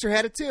 My sister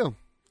had it too.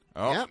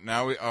 Oh, Yep.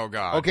 now we. Oh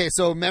God. Okay,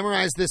 so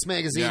memorize this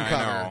magazine Yeah, I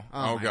cover. know.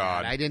 Oh, my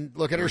God. I didn't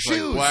look at her There's like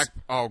shoes. black.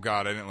 Oh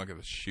God, I didn't look at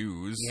the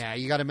shoes. Yeah,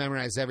 you got to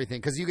memorize everything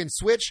because you can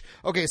switch.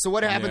 Okay, so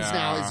what happens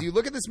now Yeah. is you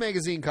look at this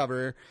magazine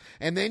cover,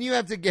 and then you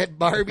have to get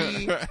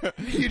Barbie.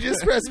 You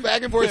just press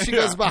back and forth. She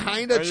goes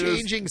behind a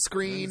changing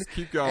screen, just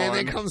keep going. and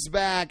then comes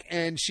back,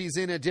 and she's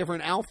in a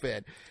different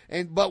outfit.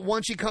 But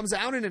once she comes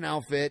out in an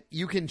outfit,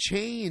 you can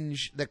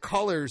change the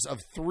colors of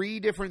 3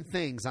 different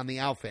things on the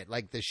outfit,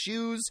 like the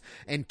shoes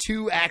and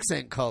 2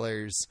 accent colors.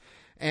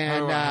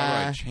 And How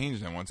do I change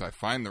them once I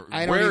find the?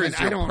 I don't Where even- is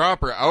I your don't-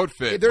 proper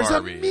outfit, there's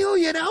Barbie? a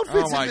million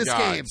outfits Oh my in this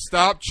God. game.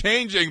 Stop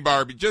changing,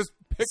 Barbie. Just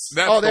pick.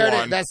 That's Oh, there the it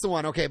one. is. That's the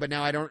one. Okay, but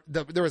now I don't.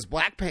 There was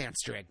black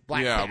pants, Drake.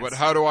 Black yeah, pants. but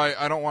how do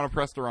I? I don't want to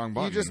press the wrong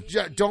button. You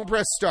just don't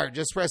press start.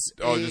 Just press.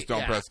 just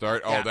don't press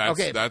start. Oh,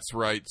 Yeah, that's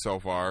right so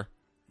far.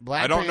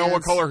 Black I don't know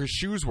what pants. color his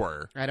shoes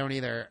were. I don't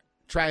either.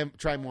 Try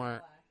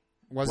more.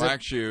 Was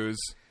Black it? shoes.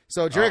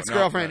 So Drake's no,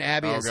 girlfriend no.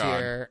 Abby Oh, is God.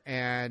 here,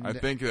 and I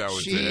think that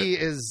was she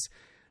it. is.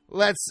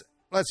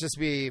 Let's just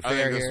be I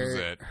fair think this here. was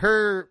it.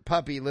 Her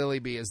puppy Lily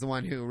B is the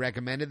one who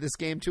recommended this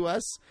game to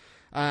us,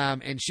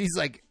 and she's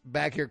like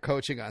back here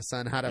coaching us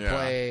on how to Yeah.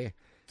 play.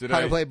 Did How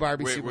I to play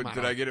Barbie wait, Supermodel.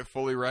 Did I get it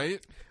fully right?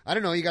 I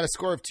don't know. You got a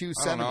score of I don't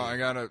 270. know. I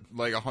got a,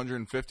 like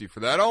 150 for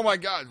that. Oh my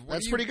God. What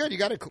That's do you- pretty good. You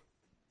got it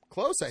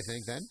close, I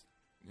think. Then.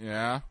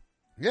 Yeah,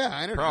 Yeah,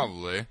 I don't know.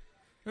 probably. It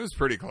was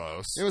pretty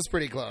close. It was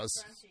pretty close.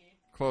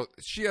 Close.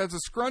 She has a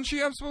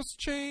scrunchie I'm supposed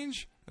to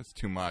change? That's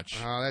too much.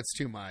 Oh, that's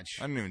too much.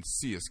 I didn't even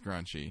see a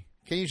scrunchie.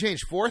 Can you change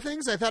 4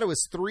 things? I thought it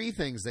was 3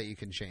 things that you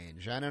can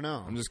change. I don't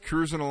know. I'm just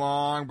cruising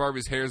along.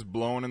 Barbie's hair's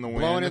blowing in the wind.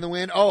 Blowing in the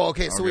wind. Oh,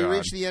 okay. So Oh, we God.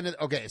 reached the end of.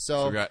 Okay,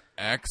 So so we got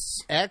X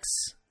X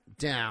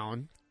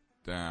down.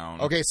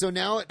 down. Okay, so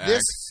now X,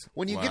 this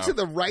when you get to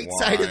the right left,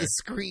 side of Y, the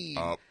screen,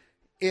 Up.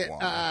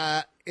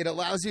 it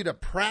allows you to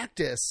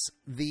practice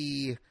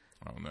the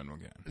Oh, and then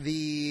again.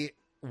 the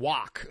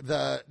walk,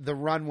 the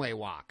runway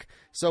walk.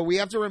 So we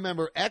have to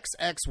remember X,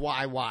 X,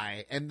 Y,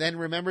 Y, and then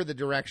remember the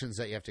directions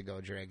that you have to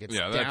go, Drake. It's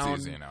Yeah, that's down,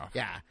 easy enough.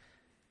 Yeah.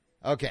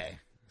 Okay.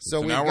 So,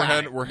 So we've now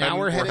got we're it.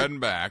 Now heading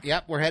back.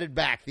 Yep, we're headed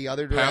back the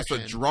other Past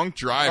direction. a drunk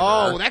driver.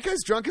 Oh, that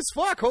guy's drunk as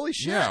fuck. Holy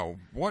shit. Yeah,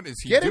 what is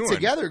he Get doing? it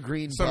together,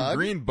 green Some bug.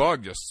 green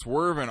bug just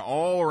swerving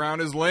all around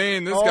his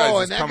lane. This Oh, guy's and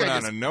just that coming guy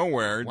out just- of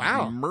nowhere.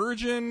 Wow.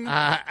 Merging.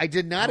 I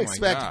did not Oh, my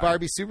expect God.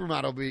 Barbie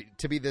Supermodel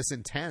to be this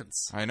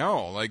intense. I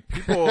know. Like,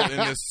 people in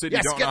this city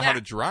Yes, don't get know how that.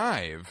 to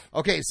drive.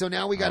 Okay, so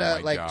now we got Oh,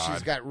 to my like God.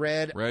 she's got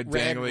red,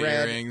 Dangly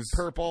earrings.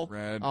 purple.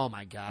 Red. Oh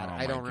my God, Oh,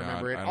 I don't my God.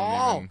 remember it I don't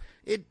all. even-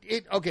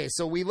 It okay,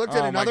 so we looked Oh,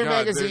 at another my God.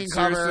 magazine Seriously,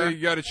 cover.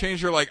 you got to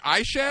change her, like,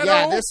 eyeshadow?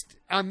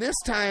 Yeah, this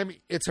time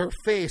it's her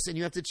face, and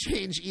you have to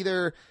change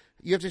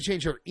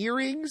her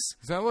earrings,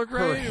 Does that look her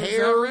right? Is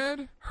hair, that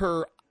red?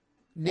 her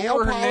nail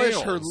were her polish,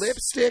 her nails?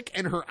 lipstick,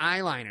 and her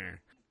eyeliner.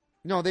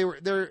 No, they were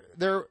there.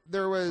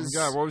 There was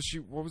Oh, God,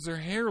 what was her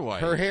hair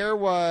like? her hair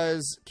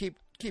was keep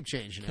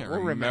changing it. Can't We'll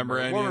remember. remember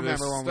any We'll of this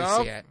remember when stuff.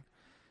 we see it.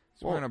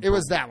 She's wearing a It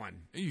was that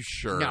one. Are you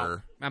sure?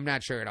 No, I'm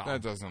not sure at all.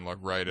 That doesn't look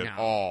right at No.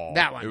 all.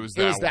 That one. It was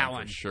It was that that one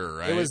one. for sure,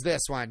 right? It was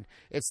this one.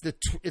 It's the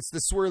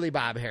swirly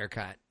bob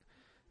haircut.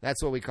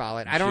 That's what we call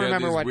it. I She don't had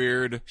remember these what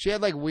weird, she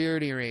had. Like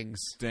weird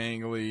earrings,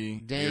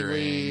 dangly danglies,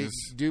 earrings.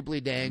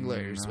 doobly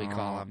danglers. We No.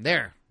 call them.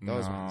 There,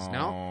 those ones.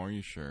 No, Are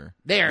you sure?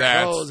 there.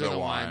 That's Those are the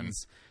one.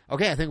 ones.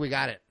 Okay, I think we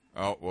got it.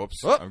 Oh, whoops!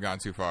 Oh. I've gone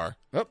too far.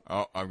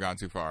 Oh. I've gone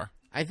too far.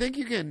 I think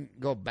you can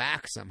go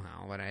back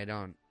somehow, but I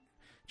don't.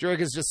 Jurek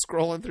is just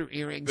scrolling through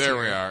earrings. There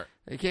here. we are.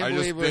 I can't I just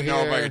believe we're didn't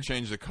know if I here. could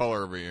change the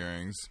color of her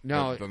earrings.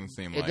 No, That doesn't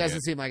seem it like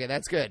doesn't seem like it.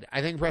 That's good.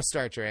 I think press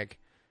start, Jurek.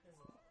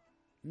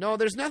 No,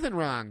 there's nothing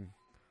wrong.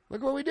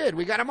 Look what we did.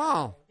 We got them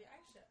all.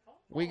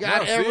 We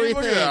got Yeah, see, everything.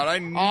 look at that. I all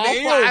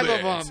nailed 5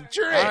 it. of them.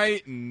 Jurek.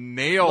 I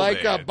nailed Like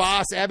it. a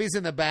boss. Abby's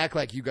in the back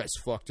like, you guys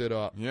fucked it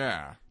up.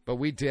 Yeah. But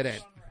we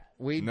didn't.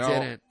 We No,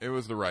 didn't. it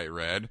was the right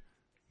red.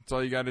 That's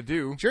all you got to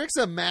do. Jurek's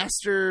a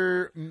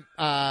master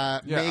Yeah,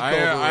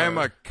 makeover. I am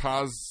a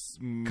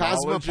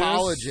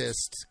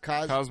cosmopologist.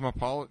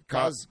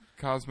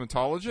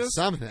 Cosmetologist?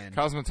 Something.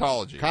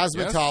 Cosmetology.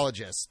 Cosmetologist.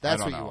 Yes?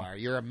 That's I what don't you know. are.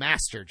 You're a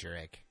master,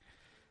 Jurek.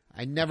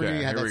 I never knew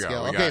you had here that we go.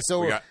 skill. We Okay, got- so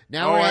we got-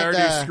 now we're I at already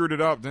the... screwed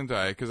it up, didn't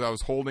I? Because I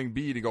was holding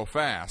B to go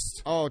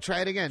fast. Oh, try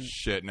it again.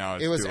 Shit, no,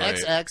 it's It was too late.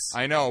 XX.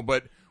 I know,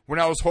 but when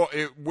I was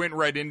it went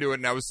right into it,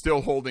 and I was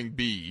still holding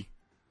B.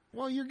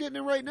 Well, you're getting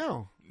it right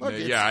now. Look,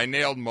 Yeah, I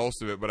nailed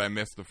most of it, but I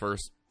missed the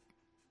first.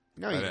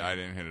 No, I, you didn't. I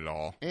didn't hit it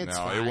all. It's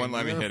no, fine. it wouldn't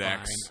let me You're hit fine.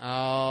 X.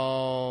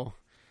 Oh.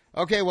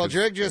 Okay, well,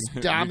 Drake just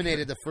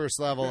dominated the first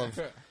level of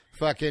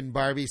fucking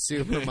Barbie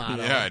Supermodel.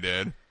 Yeah, I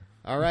did.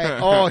 All right.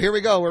 Oh, here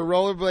we go. We're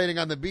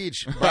rollerblading on the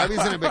beach.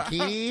 Barbie's in a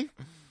bikini.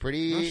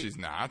 Pretty. No, she's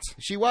not.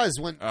 She was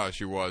when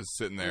She was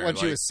sitting there.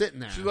 she was sitting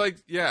there. She's like,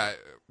 yeah.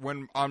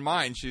 When on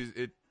mine,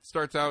 it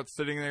starts out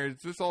sitting there.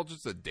 Is this all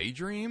just a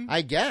daydream?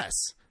 I guess.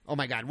 Oh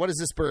my God, what is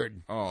this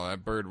bird? Oh,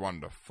 that bird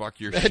wanted to fuck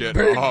your That shit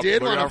bird up.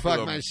 did Look want to out for fuck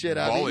the my shit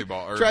up.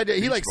 Volleyball or Tried to.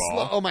 He beach like.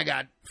 ball. Oh my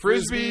God.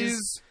 Frisbees.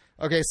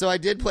 Okay, so I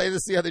did play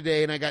this the other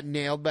day, and I got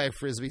nailed by a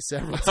frisbee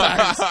several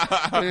times,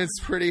 and it's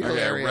pretty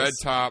hilarious. Red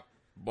top,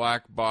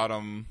 black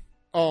bottom.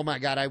 Oh my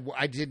God,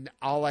 I didn't.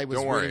 All I was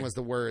Don't reading worry. was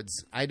the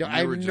words. I don't. You I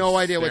have were no just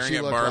idea what staring she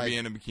at looked Barbie like.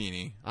 in a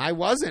bikini. I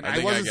wasn't. I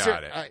think wasn't I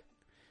got it. Okay.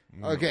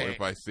 Okay.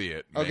 If I see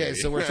it. Okay, maybe.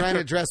 so we're trying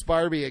to dress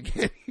Barbie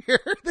again here.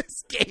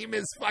 This game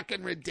is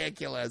fucking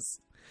ridiculous.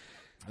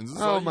 Is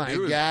this Oh all you my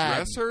do is God.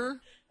 Dress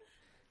her?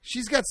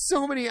 She's got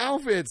so many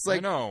outfits. Like,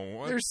 I know.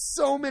 What? there's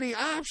so many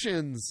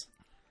options.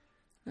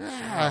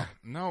 Ah.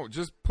 No,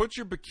 just put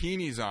your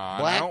bikinis on. I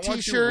Black don't want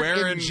you T-shirt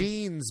wearing, and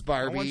jeans, I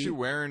Barbie. don't want you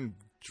wearing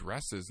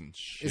dresses and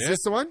shit. Is this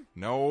the one?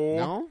 No.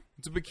 No?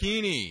 It's a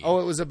bikini. Oh,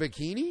 it was a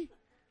bikini?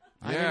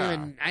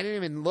 Yeah. I didn't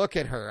even look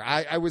at her.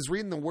 I was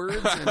reading the words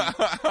and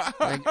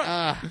like,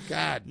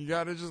 God. You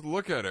got to just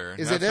look at her.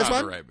 Is That's it this not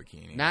one? the right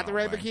bikini. Not the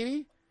right Like,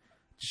 bikini?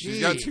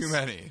 She's got Jeez. too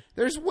many.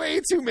 There's way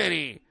too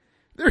many.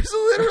 There's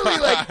literally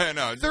like I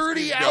know, just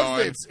 30 keep going.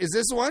 outfits. Is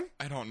this one?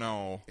 I don't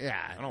know. Yeah,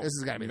 I don't, this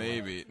has got to be the one.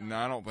 maybe. No,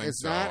 I don't think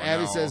It's so. not?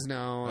 Abby No. says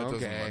no. That Okay.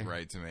 doesn't look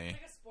right to me.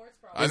 Like a sports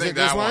bra. I Is think it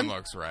this that one one?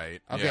 looks right.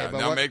 Okay, yeah. but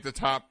Now what- make the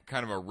top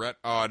kind of a red.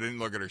 Oh, I didn't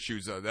look at her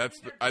shoes though.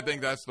 I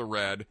think that's the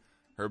red.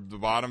 The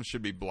bottom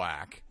should be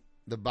black.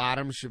 The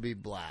bottom should be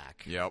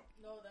black. Yep.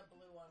 No,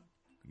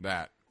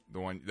 that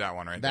blue one. That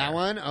one right That there.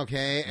 one?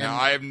 Okay. And Now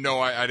I have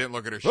I didn't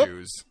look at her Whoop.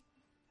 shoes.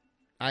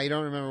 I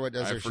don't remember what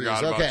does I her shoes.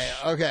 forgot about Okay,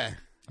 okay.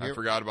 I Here-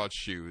 forgot about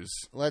shoes.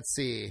 Let's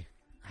see.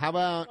 How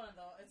about One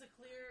though. It's a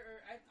clear.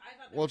 I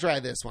thought. we'll try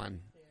this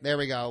one. There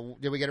we go.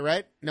 Did we get it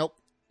right? Nope.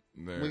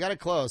 There. We got it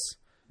close.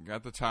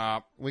 Got the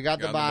top. We got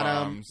the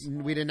bottom. bottoms.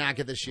 We did not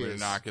get the shoes. did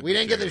not get We the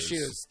didn't get the shoes.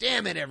 shoes.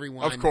 Damn it,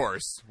 everyone. Of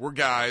course, we're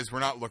guys. We're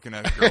not looking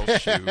at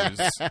girls' shoes.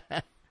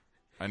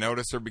 I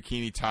noticed her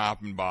bikini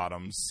top and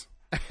bottoms.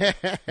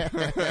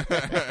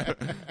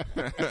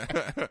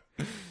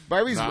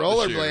 Barbie's Not the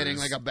rollerblading shoes.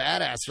 like a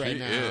badass right she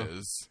now.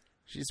 is.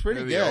 She's pretty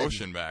Look good. at the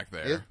ocean back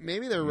there.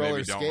 Maybe they're Maybe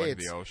roller don't look at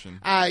skates. the ocean.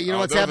 You know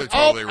what's those happening?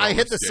 are totally I hit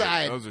roller the skates.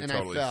 side Those are and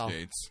totally I fell.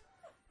 skates.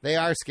 They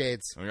are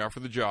skates. We got for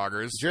the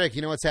joggers. Drake,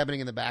 you know what's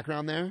happening in the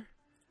background there?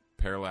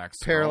 Parallax.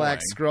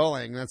 Parallax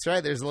scrolling. That's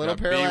right. There's a little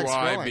parallax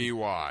scrolling.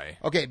 BY.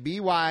 Okay,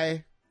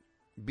 B-Y,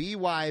 B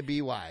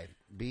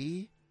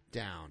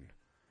down,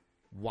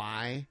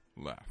 Y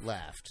Left.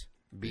 left,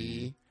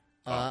 B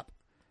up,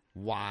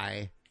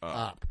 Y Up.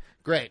 up.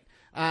 Great.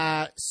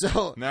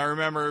 So Now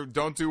remember,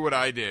 don't do what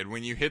I did.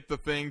 When you hit the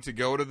thing to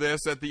go to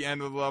this at the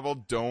end of the level,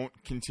 don't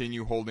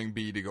continue holding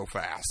B to go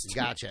fast.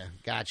 gotcha.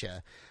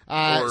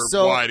 Or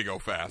So Y to go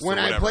fast. when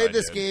or I whatever played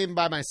this did. game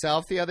by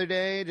myself the other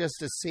day, just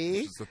to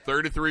see, Just a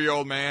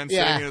 33-year-old man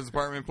Yeah. sitting in his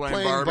apartment playing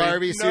playing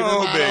Barbie. Supermodel,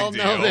 No big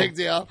deal. no big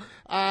deal.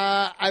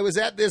 I was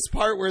at this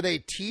part where they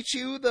teach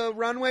you the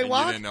runway And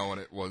walk. you didn't know what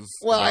it was.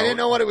 Well, I about. didn't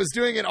know what it was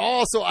doing at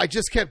all, so I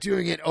just kept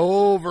doing it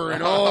over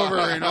and over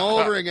and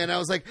over again. I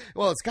was like,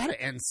 well, it's got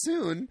to end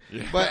soon.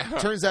 Yeah. But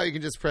turns out you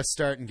can just press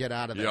start and get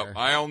out of there. Yep,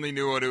 I only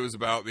knew what it was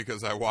about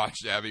because I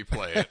watched Abby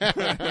play it,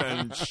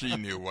 and she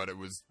knew what it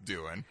was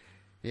doing.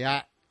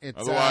 Yeah. It's,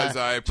 Otherwise,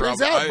 I turns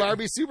probably- out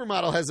Barbie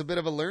Supermodel has a bit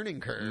of a learning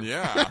curve.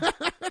 Yeah,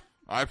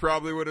 I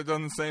probably would have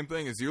done the same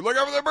thing as you. Look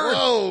over the bird.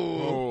 Whoa.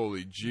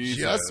 Holy Jesus!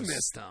 Just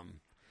missed them.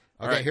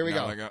 All Okay, right, here we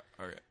now go. I got-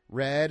 okay.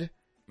 Red,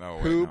 No,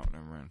 wait, Poop. no,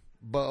 never mind.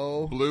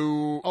 bow.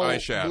 Blue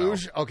eyeshadow. Blue,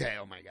 okay,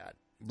 oh my God.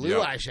 Blue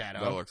Yep, eyeshadow.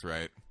 That looks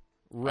right.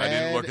 Red. I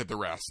didn't look at the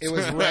rest. It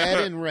was red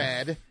and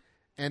red.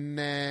 And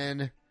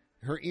then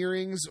her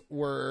earrings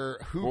were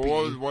hoopy.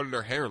 Well, what did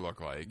her hair look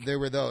like? They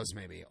were those,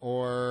 maybe.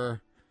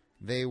 Or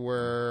they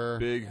were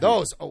Big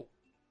those. Oh,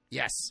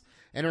 yes.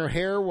 And her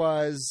hair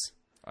was,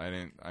 I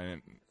didn't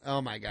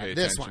oh my God, pay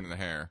this attention one. to the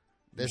hair.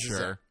 This You is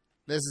sure? it.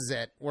 This is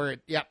it.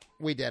 Yep,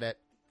 we did it.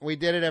 We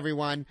did it,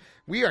 everyone.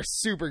 We are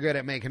super good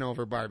at making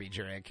over Barbie,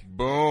 Drake.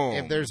 Boom.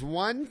 If there's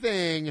one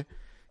thing...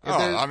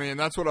 I mean,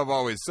 that's what I've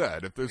always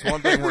said. If there's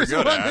one thing we're there's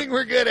good one at, thing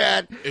we're good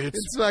at, it's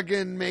it's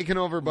fucking making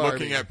over Barbie.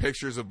 looking at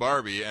pictures of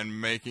Barbie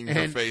and making her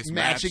and face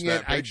match matching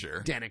that it picture.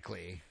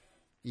 identically.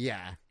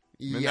 Yeah. I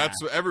mean, Yeah. that's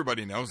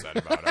everybody knows that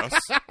about us.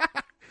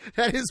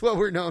 That is what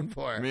we're known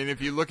for. I mean,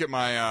 if you look at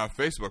my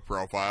Facebook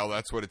profile,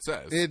 that's what it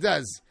says. It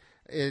does.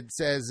 It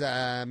says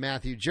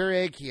Matthew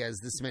Jurek. He has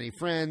this many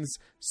friends.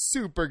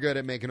 Super good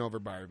at making over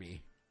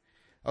Barbie.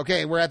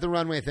 Okay, we're at the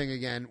runway thing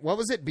again. What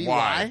was it?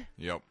 BY?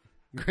 Yep.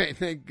 Great.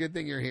 Good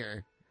thing you're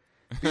here.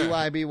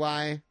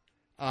 BY.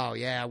 Oh,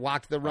 yeah.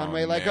 Walk the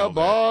runway like a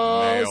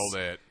boss. Nailed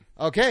it.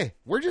 Okay.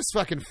 We're just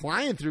fucking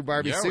flying through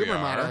Barbie Yeah, we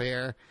Supermodel are.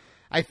 here.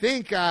 I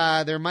think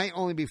there might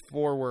only be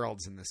 4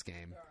 worlds in this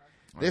game.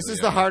 This is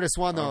the Yeah. hardest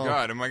one, though. Oh,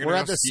 God. Am I going to We're go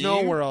at the skiing?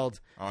 snow world.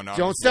 Oh, no.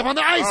 Don't step on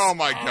the ice. Oh,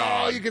 my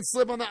God. Oh, you can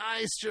slip on the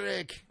ice,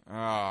 Drake. Oh,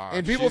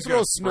 And people she's throw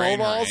gonna sprain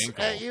her snowballs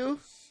ankle. at you.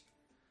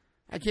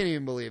 I can't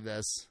even believe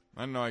this.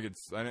 I didn't know I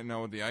didn't know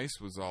what the ice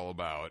was all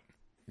about.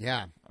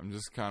 Yeah. I'm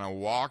just kind of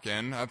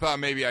walking. I thought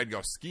maybe I'd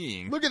go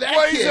skiing. Look at that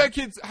Why kid. is that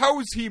kid? How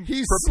is he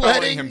He's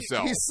propelling sledding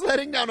himself He's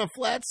sledding down a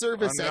flat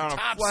surface on at a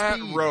top flat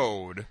speed.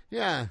 road?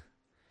 Yeah.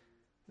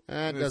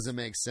 That This- doesn't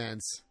make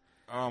sense.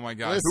 Oh my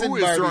God! Listen, Who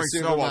is Barbie throwing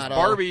snowballs? Supermodel.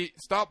 Barbie,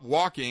 stop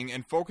walking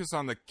and focus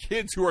on the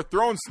kids who are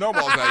throwing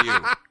snowballs at you.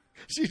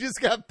 She just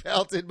got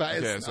pelted by a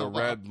Okay, so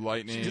snowball. red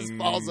lightning. She just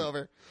falls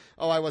over.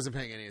 Oh, I wasn't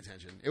paying any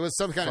attention. It was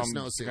some kind of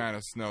Some snowsuit. kind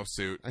of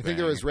snowsuit. I think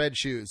there was red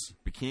shoes.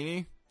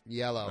 bikini.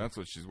 Yellow. That's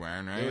what she's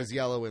wearing, right? It was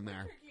yellow in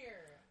there. Here.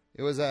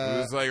 It was It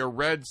was like a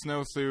red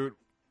snowsuit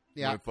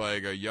yeah. with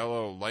like a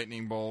yellow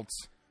lightning bolt.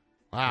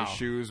 Wow. Her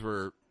shoes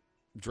were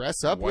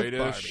Dress up with whitish.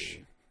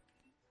 Barbie.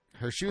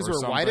 Her shoes or were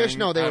something. whitish.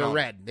 No, they I were don't-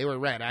 red. They were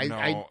red.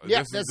 no.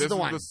 Yep, this is the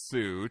one. the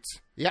suit.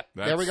 Yep.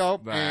 That's There we go.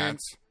 That.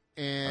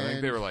 And I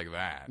think they were like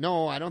that.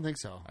 No, I don't think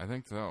so. I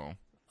think so.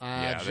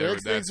 Drake that's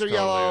things are totally,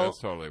 yellow. That's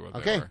totally what they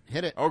Okay, were.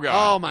 hit it. Oh,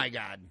 God. Oh my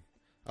God.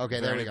 Okay,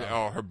 Is there we anything-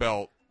 go. Oh, her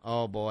belt.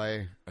 Oh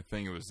boy. I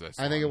think it was this.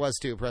 I think it one. was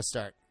too. Press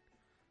start.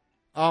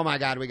 Oh my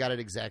God, we got it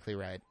exactly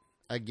right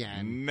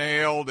again.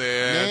 Nailed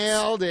it.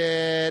 Nailed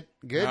it.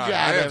 Good God, job,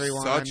 I have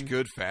everyone. such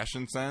good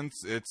fashion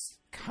sense. It's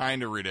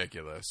kind of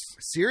ridiculous.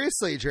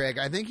 Seriously, Drake,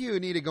 I think you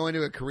need to go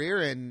into a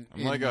career in.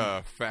 I'm like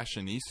a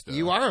fashionista.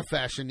 You are a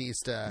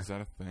fashionista. Is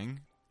that a thing?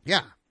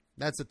 Yeah,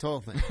 that's a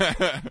total thing.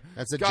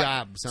 That's a God,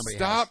 job somebody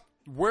Stop.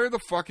 Where the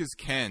fuck is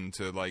Ken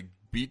to like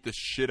beat the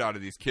shit out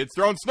of these kids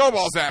throwing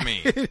snowballs at me?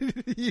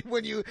 has.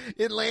 When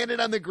it landed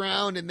on the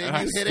ground and then And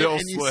I you hit it still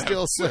and you slipped.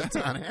 still slipped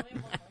on it.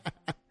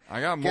 I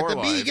got Get more the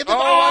life. B. Get the oh,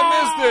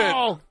 I missed it.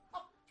 ball!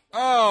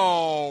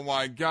 Oh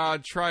my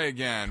God! Try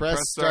again. Press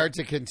start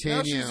to Now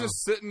continue. she's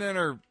just sitting in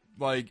her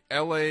like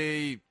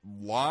L.A.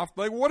 loft.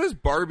 Like, what does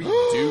Barbie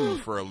do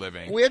for a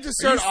living? We have to Are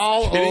start you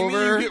all kidding me?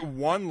 over. You get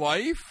one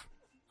life.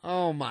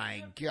 Oh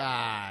my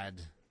God.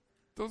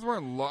 Those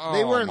weren't They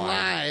oh weren't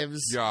my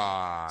lives.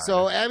 God.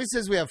 So Abby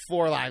says we have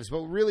 4 lives, but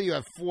really you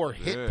have 4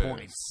 hit This.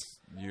 points.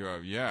 You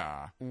have,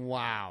 yeah.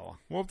 Wow.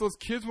 Well, if those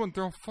kids wouldn't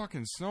throw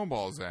fucking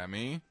snowballs at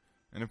me,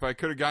 and if I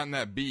could have gotten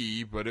that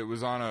B, but it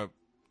was on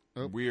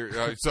a weird.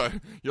 So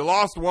you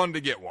lost one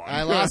to get one.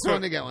 I lost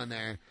one to get one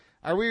there.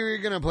 Are we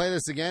going to play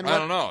this again? I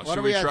don't know. What Should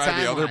do we have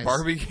try the other time-wise?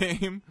 Barbie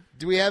game?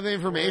 Do we have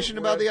information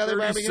We're about the at other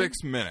Barbie game?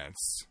 36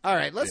 minutes. All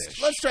right, let's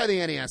try the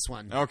NES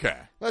one. Okay.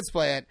 Let's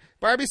play it.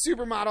 Barbie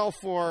Supermodel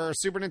for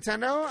Super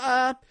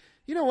Nintendo.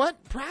 You know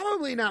what?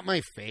 Probably not my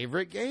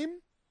favorite game,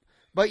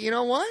 but you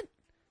know what?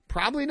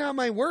 Probably not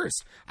my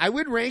worst. I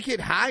would rank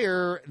it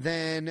higher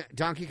than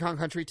Donkey Kong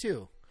Country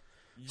 2.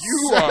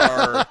 You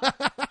are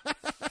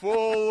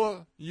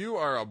full. You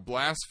are a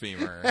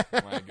blasphemer,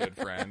 my good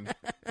friend.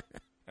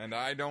 And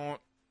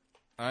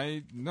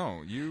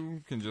no,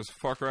 you can just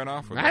fuck right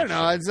off with I don't that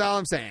know. shit. That's all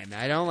I'm saying.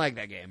 I don't like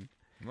that game.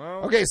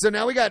 Well, Okay, so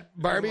now we got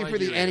Barbie like for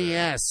the you either.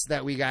 NES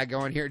that we got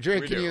going here.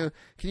 Drake, We can do.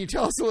 you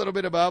tell us a little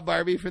bit about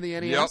Barbie for the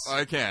NES? Yep,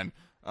 I can.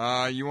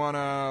 You want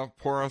to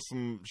pour us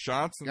some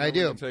shots? And I then we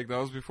do. can take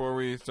those before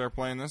we start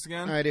playing this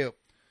again? I do.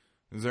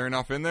 Is there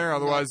enough in there?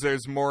 Otherwise,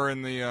 there's more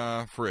in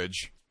the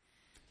fridge.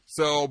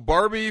 So,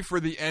 Barbie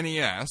for the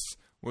NES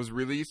was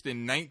released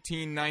in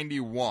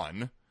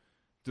 1991,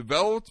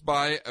 developed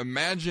by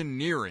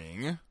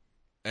Imagineering,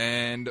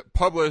 and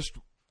published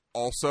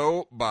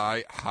also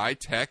by High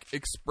Tech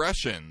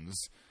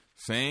Expressions,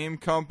 same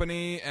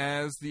company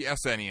as the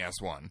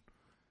SNES one.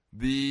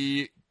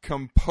 The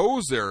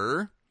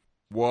composer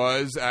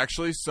was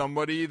actually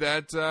somebody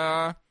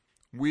that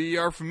we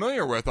are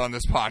familiar with on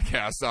this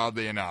podcast,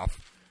 oddly enough.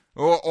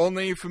 Well,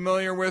 only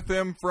familiar with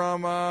him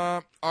from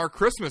our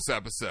Christmas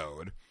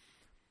episode.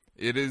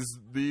 It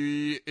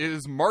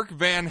is Mark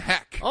Van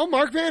Heck. Oh,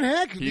 Mark Van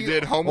Heck. He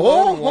did Home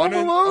Alone 1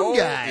 and Home Alone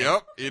guy.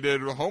 Yep, he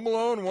did Home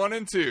Alone 1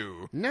 and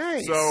 2.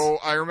 Nice. So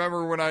I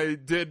remember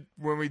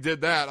when we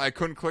did that, I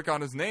couldn't click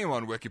on his name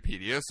on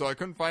Wikipedia, so I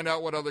couldn't find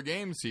out what other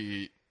games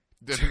he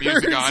did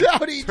music on.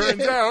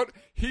 Turns out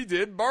he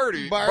did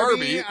Barbie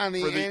on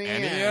the for the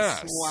NES.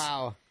 NES.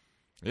 Wow.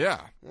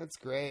 Yeah. That's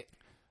great.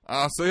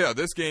 So yeah,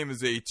 this game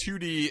is a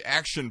 2D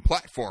action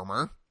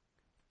platformer.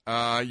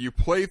 You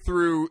play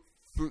through.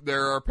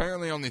 There are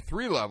apparently only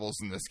 3 levels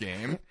in this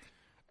game,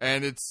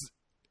 and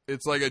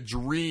it's like a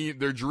dream.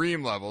 They're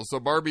dream levels. So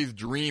Barbie's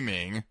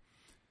dreaming,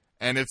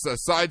 and it's a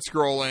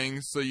side-scrolling.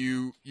 So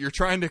you're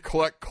trying to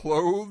collect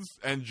clothes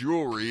and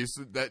jewelry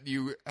that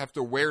you have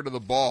to wear to the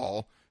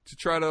ball to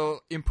try to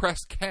impress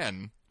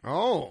Ken.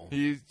 Oh.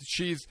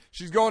 She's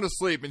going to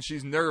sleep, and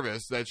she's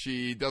nervous that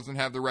she doesn't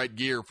have the right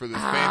gear for this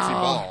fancy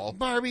ball.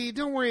 Barbie,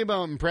 don't worry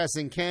about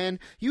impressing Ken.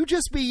 You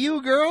just be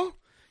you, girl.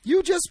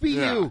 You just be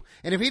Yeah. you.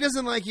 And if he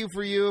doesn't like you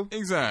for you,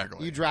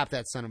 Exactly. you drop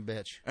that son of a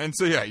bitch. And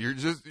so yeah,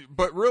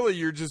 but really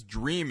you're just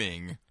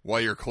dreaming while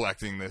you're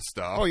collecting this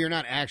stuff. Oh, you're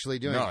not actually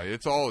doing no, it.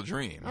 it's all a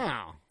dream.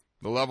 Oh.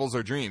 The levels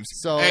are dreams.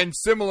 So and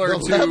similar the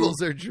to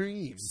levels are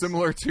dreams.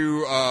 similar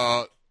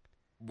to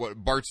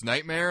what Bart's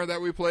Nightmare that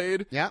we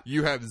played. Yeah.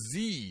 You have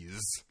Z's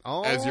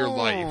as your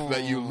life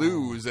that you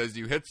lose as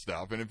you hit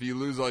stuff, and if you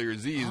lose all your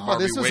Z's,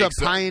 Barbie this was a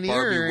wakes up. pioneer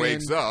Barbie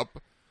wakes in-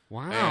 up,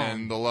 Wow.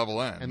 and the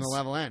level ends. And the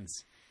level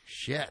ends.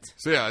 Shit.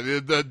 So yeah,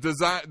 the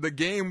design, the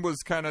game was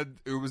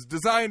it was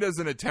designed as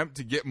an attempt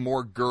to get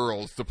more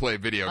girls to play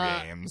video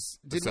games.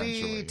 Did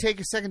essentially. we take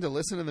a second to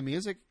listen to the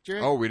music,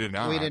 Jared? Oh, we did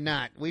not. We did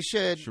not. We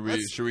should.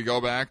 Should we go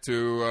back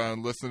to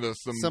listen to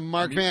some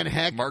Mark Van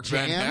Heck Mark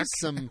jams, Van Heck?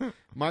 some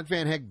Mark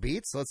Van Heck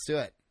beats? Let's do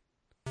it.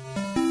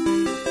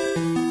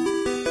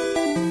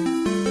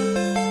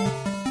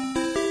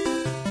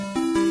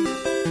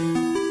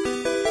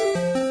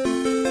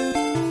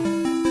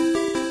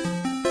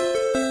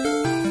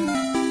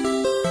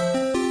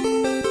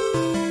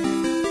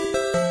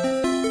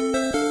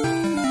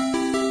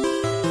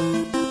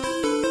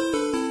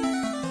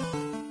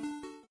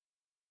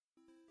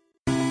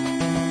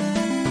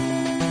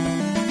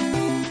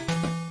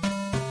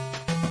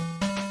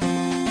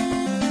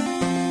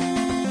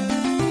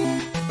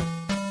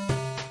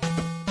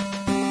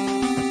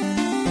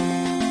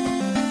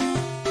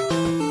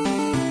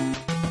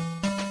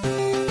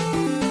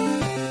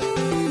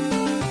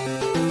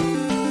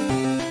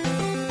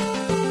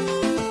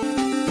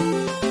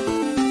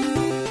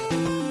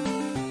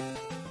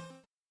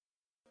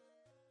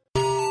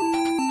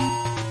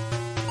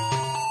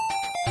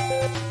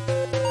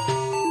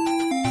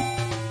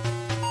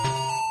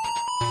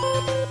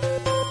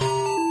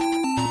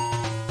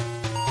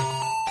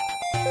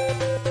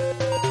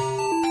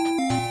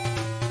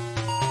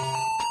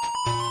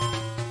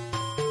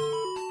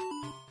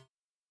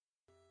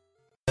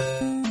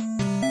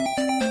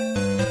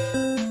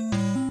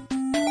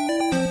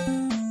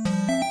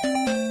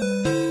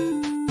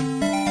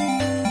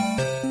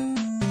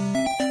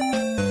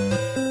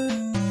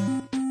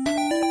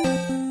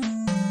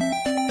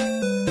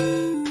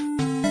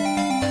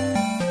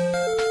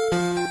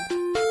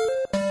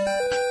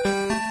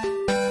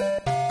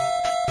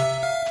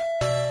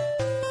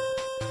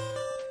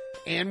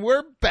 And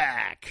we're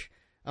back.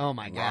 Oh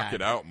my god! Rock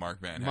it out, Mark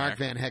Van Heck. Mark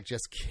Van Heck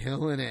just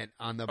killing it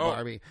on the Oh.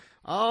 Barbie.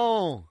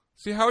 Oh,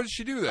 See, how did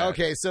she do that?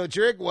 okay. So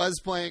Jurek was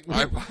playing.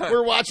 I-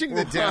 We're watching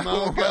the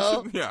demo We're go.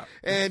 watching- yeah.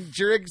 And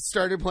Jurek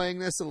started playing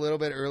this a little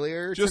bit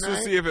earlier Just tonight.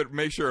 to see if it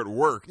make sure it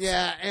worked.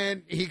 Yeah,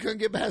 and he couldn't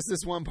get past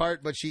this one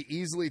part, but she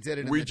easily did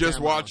it. In We the just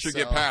demo, watched her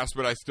get so- past,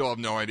 but I still have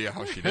no idea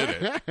how she did it.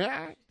 Threw a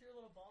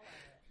little ball at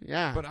it.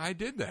 Yeah. But I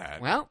did that.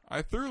 Well.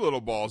 I threw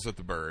little balls at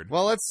the bird.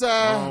 Well,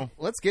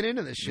 let's get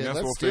into this shit. Guess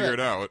Let's we'll do figure it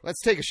out.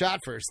 Let's take a shot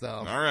first,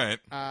 though. All right.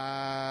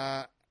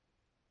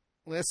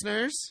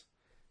 Listeners,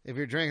 if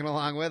you're drinking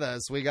along with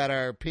us, we got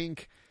our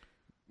pink,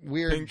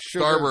 weird Pink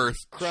sugar Starburst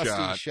crusty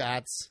shot.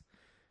 shots.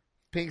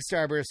 Pink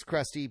Starburst,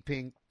 crusty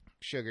pink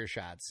sugar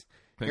shots.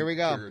 Pink Here we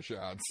go. Sugar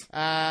shots.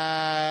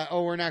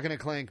 We're not going to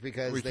clink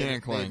because We they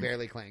can't clink.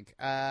 barely clink.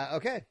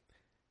 Okay.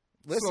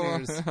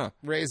 Listeners, So-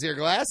 raise your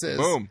glasses.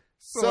 Boom.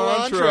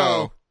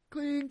 Cilantro.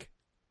 Clink.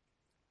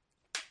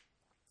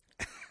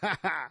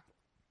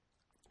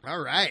 All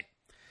right.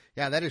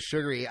 Yeah, that is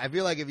sugary. I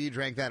feel like if you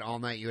drank that all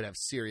night, you would have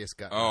serious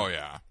gut. Oh,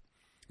 yeah.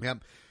 Yep.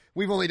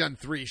 We've only done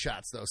 3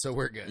 shots, though, so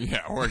we're good.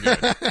 Yeah, we're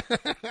good.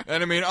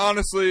 And I mean,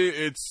 honestly,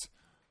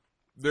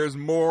 there's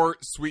more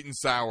sweet and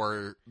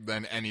sour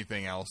than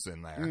anything else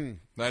in there.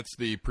 That's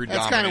the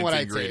predominant That's kind of what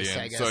I ingredient. taste,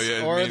 I guess. So,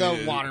 yeah, Or maybe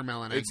the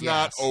watermelon, I It's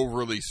not guess.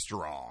 overly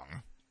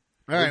strong.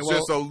 All right, It's well,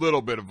 just a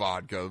little bit of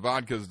vodka.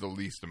 Vodka's the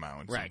least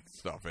amount Right. of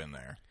stuff in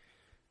there.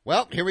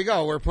 well, here we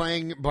go. We're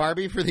playing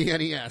Barbie for the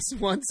NES.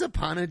 Once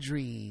Upon a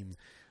Dream.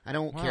 I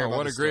don't care Wow, about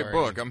what the a great story.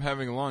 book. I'm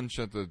having lunch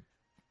at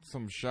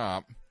some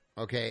shop.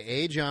 Okay,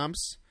 A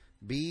jumps.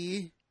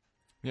 B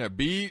Yeah,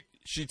 B,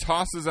 she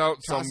tosses out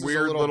tosses some a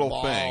weird little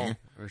ball thing.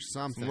 or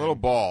something. Some little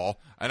ball.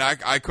 And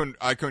I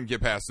couldn't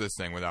get past this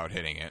thing without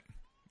hitting it.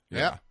 Yeah.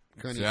 Yep.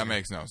 Couldn't See, that either.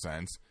 makes no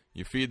sense.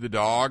 You feed the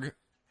dog,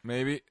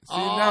 maybe. See,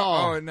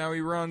 Oh. now he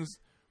runs.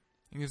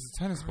 He gets a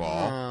tennis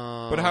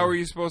ball. But how are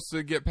you supposed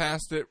to get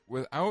past it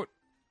without?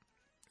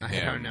 I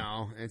him? don't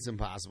know. It's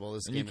impossible.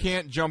 This And you game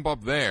can't jump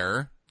up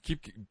there.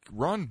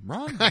 Run.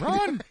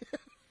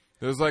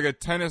 There's like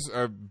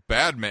a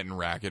badminton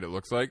racket. It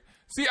looks like.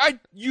 See,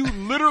 you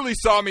literally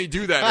saw me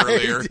do that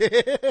earlier, I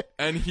did.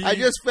 and I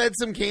just fed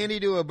some candy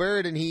to a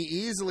bird, and he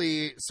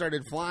easily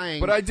started flying.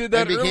 But I did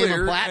that and became earlier, a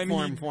and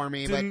platform he for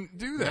me. didn't but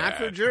do that. Not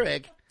for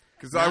Jurek.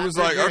 Because I was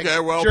like, Jurek. okay,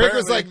 well, Jurek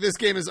was apparently- like, this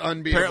game is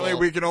unbeatable.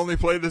 Apparently, we can only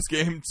play this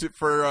game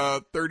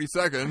for 30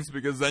 seconds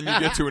because then you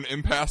get to an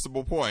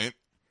impassable point.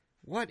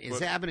 What is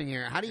But- happening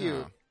here? How do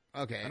you?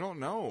 Okay, I don't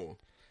know.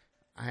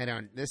 I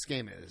don't. This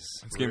game is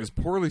This game is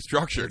poorly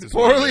structured. is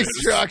what poorly it is.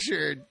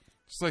 structured.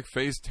 Just like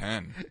Phase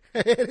 10.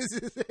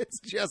 It's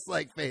just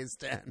like Phase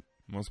 10.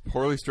 Most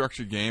poorly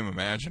structured game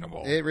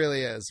imaginable. It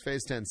really is.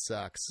 Phase 10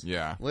 sucks.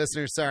 Yeah.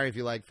 Listeners, sorry if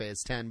you like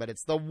Phase 10, but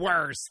it's the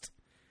worst.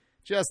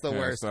 Just the Yeah,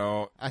 worst.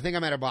 So I think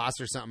I'm at a boss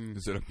or something.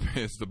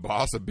 is the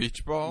boss a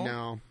beach ball?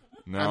 No.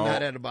 No. I'm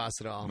not at a boss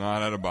at all.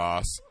 Not at a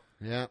boss.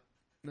 Yep.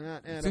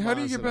 Not at See, a how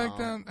do you boss get at back all.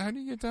 down? How do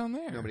you get down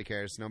there? Nobody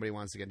cares. Nobody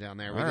wants to get down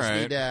there. We All just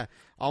right. need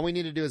all we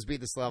need to do is beat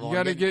this level. You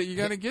gotta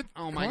get.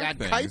 Oh my card God,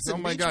 things. kites and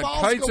oh my beach God,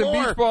 balls kites galore.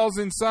 and beach balls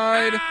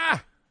inside.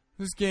 Ah!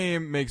 This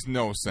game makes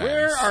no sense.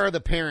 Where are the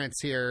parents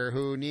here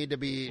who need to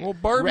be Well,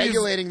 Barbie's-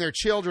 regulating their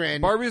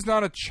children? Barbie's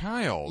not a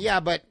child. Yeah,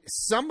 but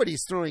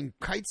somebody's throwing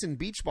kites and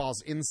beach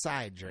balls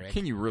inside, Drake.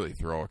 Can you really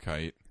throw a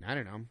kite? I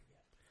don't know.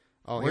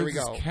 Oh, What here is we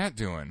this go. cat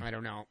doing? I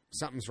don't know.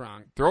 Something's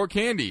wrong. Throw a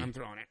candy. I'm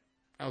throwing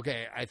it.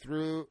 Okay, I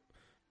threw.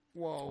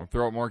 Whoa.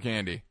 Throw out more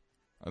candy.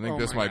 I think Oh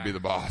this my might be God. the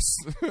boss.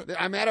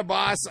 I'm at a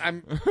boss.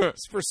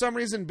 For some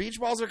reason, beach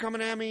balls are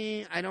coming at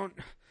me.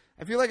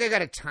 I feel like I got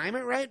to time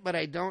it right, but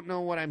I don't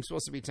know what I'm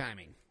supposed to be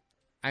timing.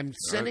 I'm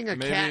sending a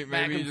cat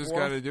back Maybe and you just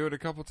forth. got to do it a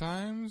couple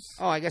times.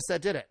 Oh, I guess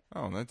that did it.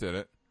 Oh, that did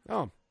it.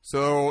 Oh,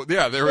 So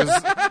yeah, there was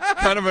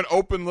kind of an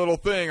open little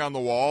thing on the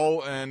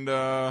wall and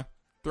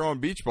throwing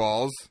beach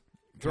balls.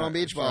 throwing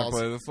beach Should I balls.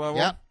 play this level?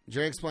 Yep.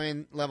 Drake's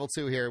playing level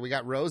 2 here. We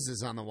got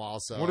roses on the wall.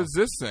 So What is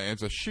this thing?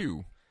 It's a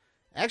shoe.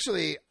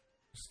 actually?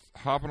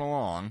 Hopping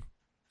along.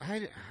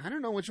 I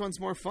don't know which one's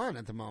more fun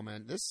at the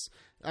moment.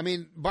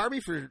 Barbie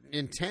for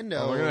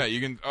Nintendo. Oh, look at that. You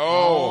can.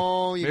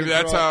 Oh, you maybe can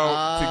that's throw it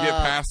how to get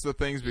up. past the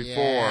things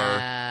before.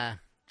 Yeah.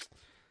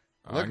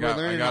 Look, we're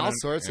learning all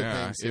sorts of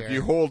yeah. things If here.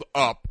 you hold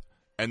up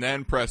and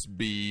then press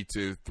B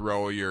to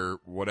throw your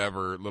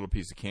whatever little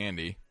piece of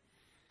candy,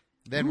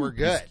 Then we're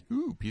good.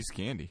 Piece of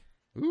candy.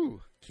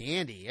 Ooh,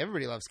 candy.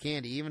 Everybody loves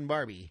candy, even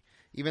Barbie,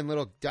 even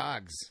little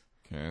dogs.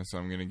 Okay, so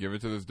I'm gonna give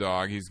it to this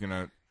dog. He's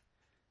gonna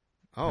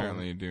Oh,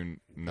 apparently do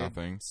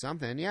nothing.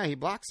 something. Yeah, he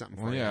blocked something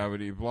for Well, you, yeah, but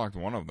he blocked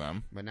one of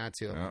them. but not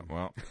two of Yeah, them.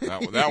 well,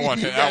 that one,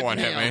 You that got one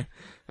hit me. nailed.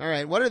 All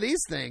right, what are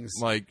these things?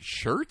 Like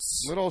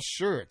shirts, Little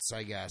shirts,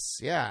 I guess.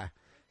 Yeah,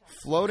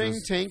 floating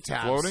Just tank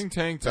tops. floating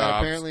tank that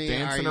tops, apparently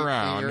dancing are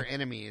around. your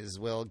enemies.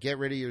 Will get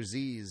rid of your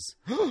Z's.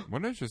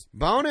 What did just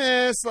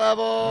Bonus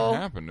level. what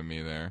happened to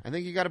me there? I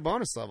think you got a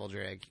bonus level,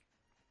 Drake.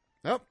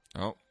 Oh,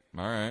 Oh, all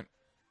right.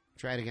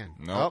 try it again.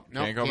 Nope, oh,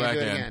 nope, can't go back do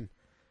it in. again.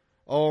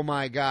 Oh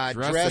my God,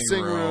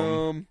 Dressing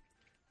room.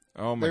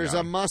 Oh my There's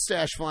god. a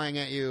mustache flying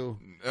at you.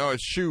 Oh,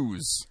 it's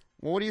shoes.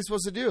 Well, what are you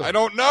supposed to do? I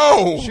don't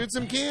know. Shoot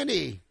some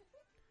candy.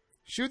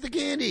 Shoot the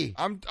candy.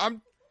 I'm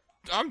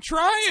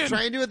trying.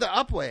 Try and do it the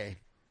up way.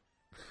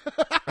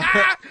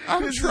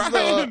 I'm This is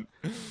trying.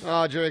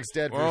 Oh, Drake's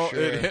dead Well, for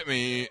sure. it hit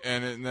me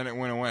and then it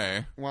went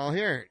away. Well,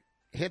 here,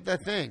 hit the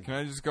thing. Can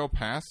I just go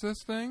past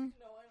this thing?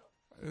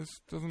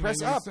 This doesn't Press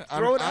make any up. sense.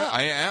 Throw it up.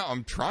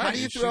 I'm trying. How do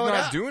you She's throw it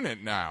not up? doing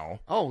it now.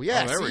 Oh,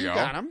 yeah, there see, we you go.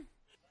 got him.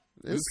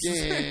 This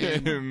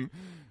game.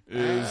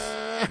 is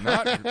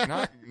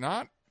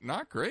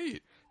not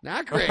great.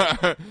 Not great.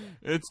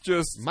 It's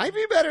just Might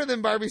be better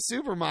than Barbie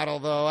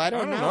Supermodel, though. I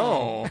don't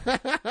know.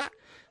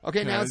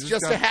 Okay, now Yeah, it's I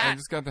just got, a hat. I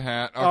just got the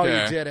hat. Okay. Oh,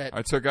 you did it.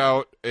 I took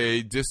out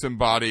a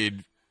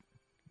disembodied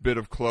bit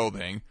of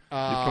clothing.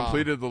 You've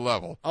completed the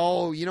level.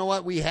 Oh, you know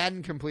what? We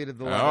hadn't completed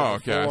the level Oh,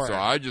 okay. before. So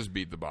I just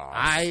beat the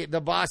boss.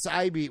 The boss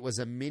I beat was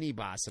a mini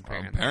boss,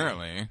 apparently.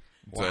 Apparently.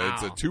 Wow.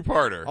 It's a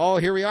two-parter. Oh,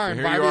 here we are. So in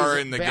here you Barbie's are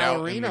in the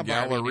ballerina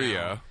Barbie Galleria.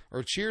 now.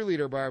 Or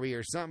cheerleader Barbie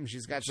or something.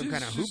 She's got some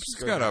kind of hoop She's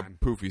skirt got a on.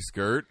 poofy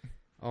skirt.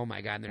 Oh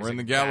my God! There's We're in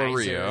a the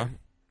Galleria. geyser.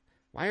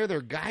 Why are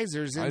there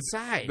geysers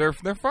inside? They're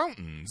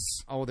fountains.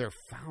 Oh, they're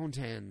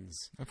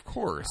fountains. Of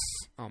course.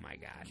 Oh my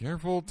God.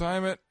 Careful,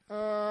 time it.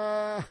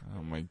 Uh,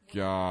 Oh my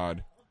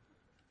God.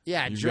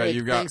 yeah, You've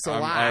Drake, got, thanks a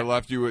lot. I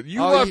left you with.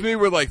 You Oh, left me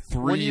with like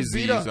when 3 you Z's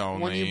beat a,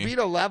 only. When you beat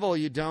a level,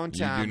 you don't.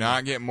 You do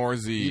not get more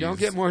Z's. You don't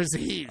get more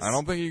Z's. I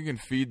don't think you can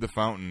feed the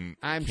fountain.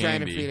 I'm trying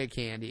to feed a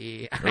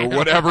candy or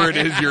whatever it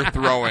is you're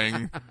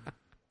throwing.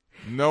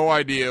 No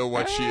idea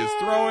what she is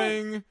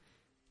throwing.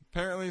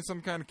 Apparently,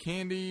 some kind of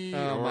candy.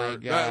 Oh, or my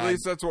God. At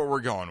least that's what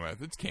we're going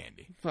with. It's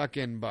candy.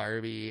 Fucking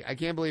Barbie! I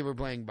can't believe we're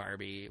playing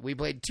Barbie. We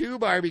played 2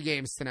 Barbie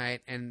games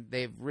tonight, and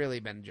they've really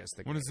been just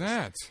the. What is greatest.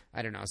 that?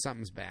 I don't know.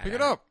 Something's bad. Pick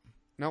it up.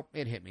 Nope,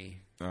 it hit me.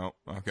 Oh,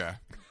 okay.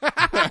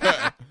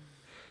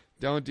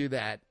 Don't do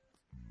that.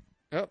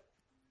 Oh,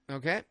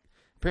 okay.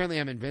 Apparently,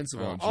 I'm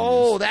invincible.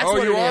 Oh, jeez. That's Oh,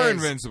 what you it are is.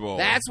 invincible.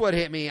 That's what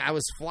hit me. I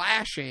was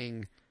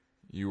flashing.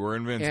 You were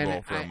invincible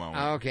And for a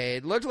moment. Okay,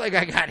 it looked like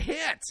I got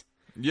hit.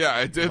 Yeah,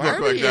 it did Barbie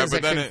look like that, is but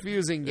a then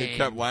confusing it game.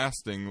 kept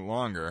lasting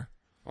longer.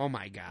 Oh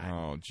my God.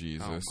 Oh,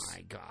 Jesus. Oh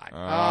my God. Oh,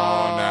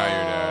 now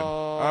you're dead.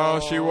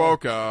 Oh, she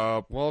woke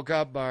up. Woke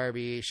up,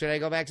 Barbie. Should I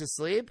go back to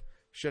sleep?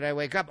 Should I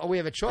wake up? Oh, we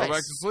have a choice. Go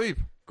back to sleep.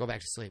 Go back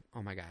to sleep.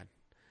 Oh my God.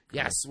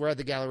 Yes, we're at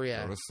the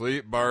Galleria. Go to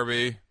sleep,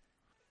 Barbie.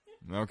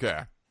 Okay.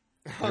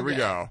 Here we Okay.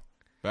 go.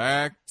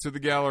 Back to the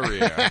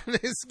Galleria.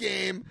 This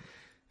game,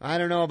 I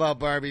don't know about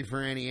Barbie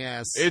for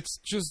NES. It's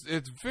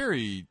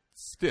very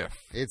stiff.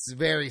 It's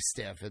very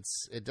stiff.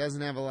 It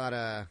doesn't have a lot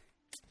of.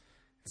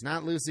 It's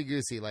not loosey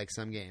goosey like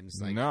some games.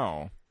 Like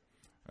No.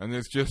 And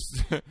it's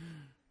just,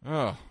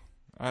 oh,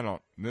 I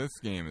don't, this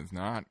game is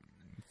not,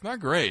 it's not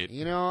great.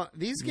 you know,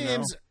 these You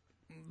games,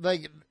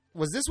 like,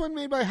 was this one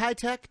made by High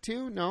Tech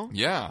too? No.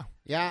 Yeah.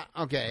 Yeah,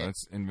 okay.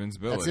 That's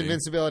invincibility. That's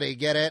invincibility.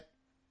 Get it?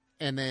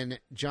 And then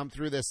jump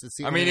through this to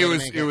see. I mean,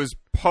 it was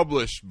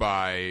published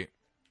by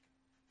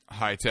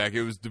High Tech.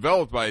 It was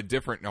developed by a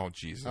different. Oh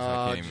Jesus!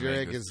 I can't even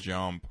make this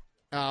jump.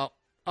 I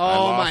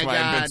lost my my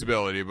God.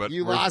 invincibility, but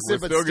You we're lost we're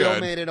it, but still still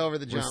good. made it over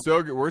the jump.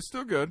 We're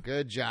still good.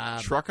 Good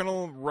job. Trucking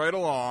right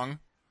along.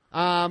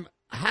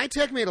 High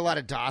Tech made a lot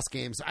of DOS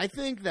games. I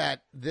think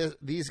that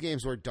these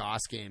games were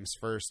DOS games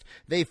first.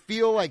 They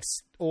feel like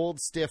old,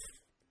 stiff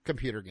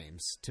computer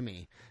games to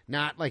me,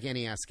 not like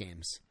NES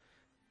games.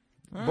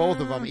 Both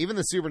of them, even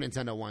the Super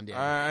Nintendo one did.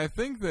 I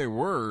think they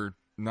were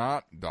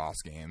not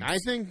DOS games. I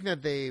think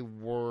that they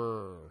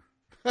were.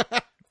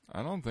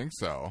 I don't think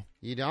so.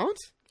 You don't?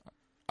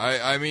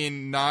 I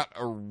mean, not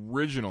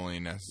originally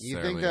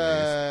necessarily. You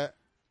think?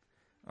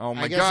 Oh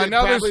my I guess God! it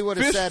Now there's probably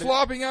would've fish said-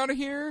 flopping out of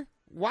here.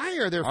 Why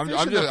are there fish I'm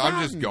in the just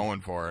fountain?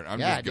 going for it. I'm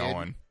Yeah, just dude.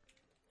 going.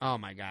 Oh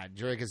my God,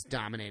 Drake is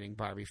dominating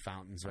Barbie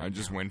fountains right I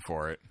just now. went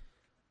for it.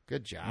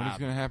 Good What is job.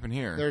 going to happen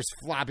here? There's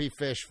floppy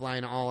fish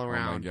flying all Oh my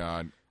around.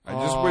 God! I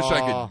just wish I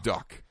Oh. could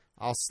duck.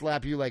 I'll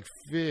slap you like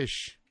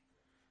fish.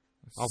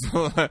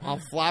 I'll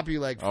flop you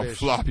like I'll fish.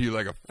 flop you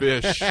like a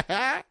fish.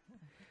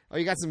 Oh,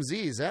 you got some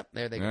Z's. Yep,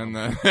 there they go. And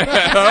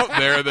oh,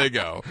 there they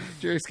go.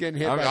 Drake's getting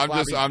hit I'm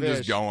by just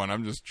fish. going.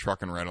 I'm just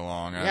trucking right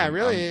along. Yeah,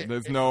 really,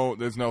 there's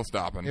no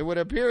stopping. It would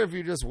appear if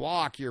you just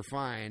walk, you're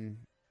fine.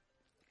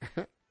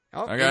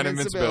 I got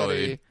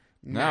invincibility.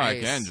 Now I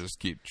Nice. can just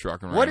keep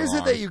trucking right What is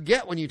along. it that you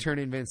get when you turn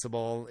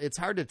invincible? It's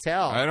hard to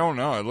tell. I don't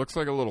know. It looks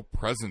like a little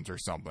present or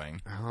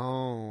something.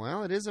 Oh,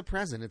 well, it is a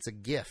present. It's a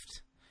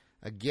gift.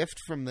 A gift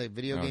from the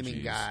video Oh, gaming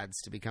geez.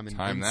 gods to become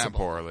Time invincible. that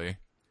poorly.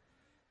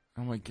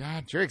 Oh my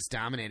God! Drake's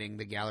dominating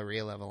the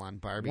Galleria level on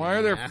Barbie. Why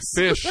are there Yes.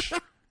 fish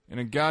in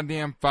a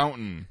goddamn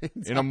fountain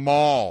in a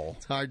mall?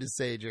 It's hard to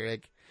say,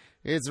 Drake.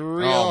 It's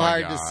real Oh, my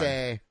hard to God.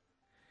 say.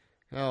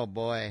 Oh,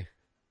 boy.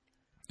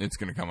 It's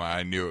gonna come out.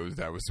 I knew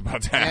that was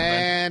about to happen.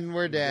 And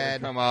we're dead.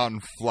 Come out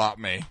and flop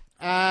me.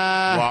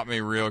 Flop me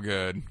real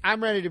good.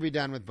 I'm ready to be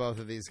done with both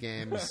of these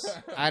games.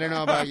 I don't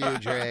know about you,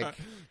 Drake.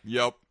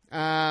 Yep.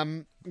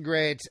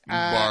 Great.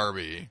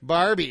 Barbie.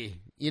 Barbie.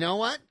 You know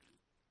what?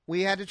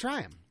 We had to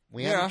try them.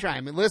 We had to try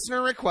them.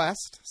 Listener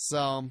request,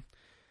 so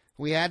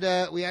we had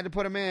to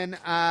put them in.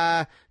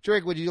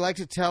 Drake, would you like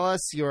to tell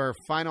us your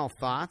final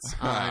thoughts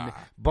on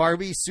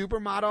Barbie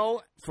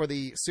Supermodel for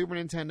the Super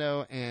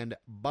Nintendo and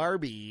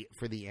Barbie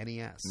for the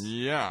NES?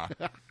 Yeah.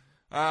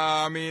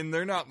 I mean,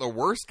 they're not the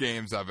worst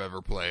games I've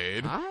ever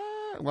played.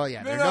 Well,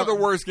 yeah, They're not the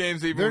worst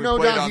games even They're we no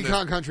played on Donkey this.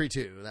 Kong Country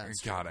 2. That's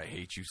God, I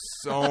hate you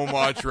so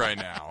much right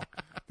now.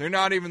 They're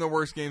not even the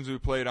worst games we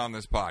played on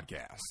this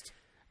podcast.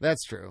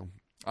 That's true.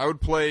 I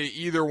would play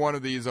either one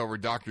of these over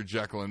Dr.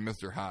 Jekyll and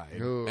Mr. Hyde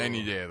Ooh.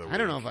 any day of the week. I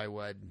don't know if I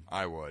would.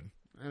 I would.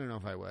 I don't know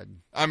if I would.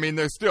 I mean,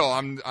 they're still.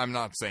 I'm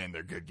not saying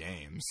they're good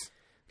games.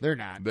 They're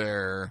not.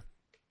 They're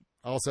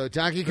Also,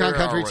 Donkey Kong They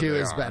Country are what 2 they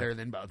is are. better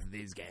than both of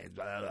these games.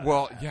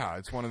 well, yeah.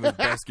 It's one of the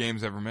best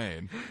games ever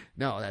made.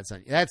 No, that's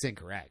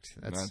incorrect.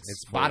 It's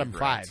That's bottom totally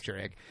 5,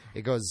 Trick.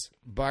 It goes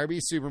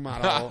Barbie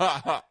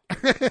Supermodel,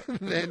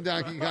 then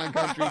Donkey Kong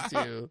Country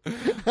 2.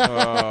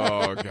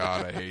 Oh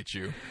God, I hate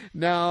you.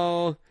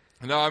 No,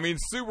 I mean,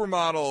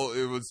 Supermodel.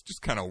 It was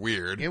just kind of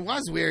weird. it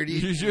was weird.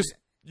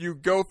 You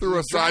go through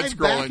a drive side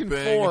back scrolling and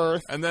thing,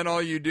 forth. and then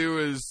all you do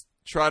is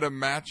try to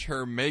match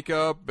her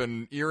makeup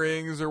and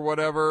earrings or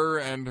whatever,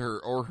 and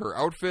her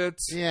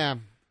outfits. Yeah.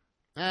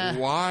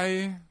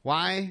 Why?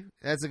 Why?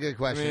 That's a good I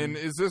question.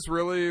 mean, is this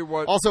really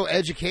what? Also,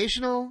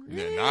 educational?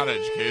 Yeah, not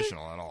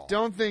educational at all.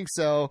 Don't think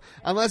so.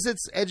 Unless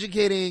it's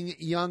educating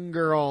young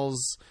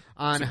girls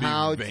on To be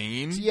how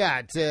vain?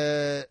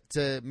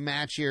 to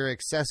match your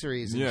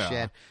accessories and Yeah.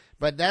 shit.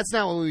 But that's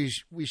not what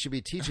we should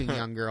be teaching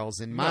young girls,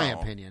 in my No.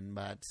 opinion.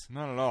 But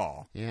Not at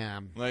all. yeah,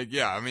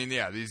 I mean,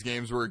 these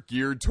games were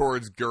geared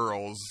towards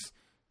girls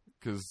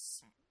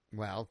because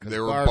well, 'cause they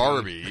were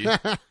Barbie.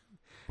 But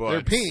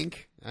they're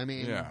pink. I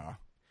mean, Yeah.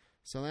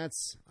 so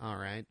that's all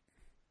right.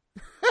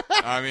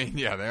 I mean,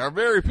 they are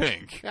very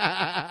pink.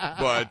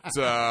 But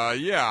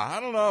I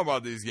don't know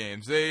about these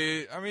games.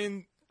 I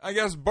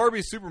guess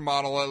Barbie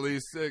Supermodel at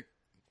least.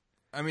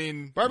 Barbie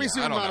I don't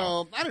know.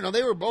 Supermodel. I don't know.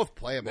 They were both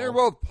playable. They're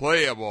both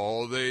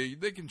playable. They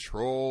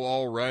control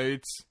all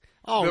right.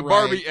 All The right.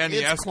 Barbie It's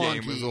NES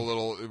game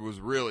clunky. was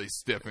really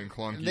stiff and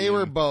clunky. They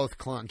were both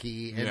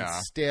clunky and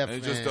yeah. stiff. And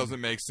it just and doesn't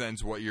make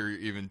sense what you're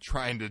even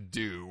trying to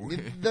do.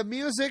 The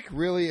music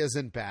really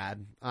isn't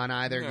bad on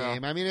either Yeah.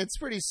 game. I mean, it's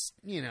pretty.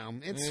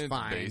 It's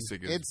fine.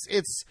 basic as-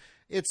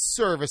 It's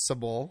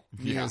serviceable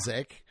Yeah.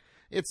 music.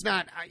 It's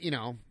not.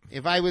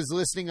 If I was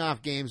listing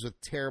off games with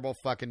terrible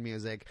fucking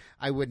music,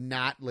 I would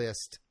not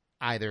list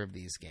either of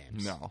these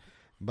games. No.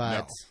 But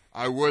No.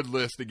 I would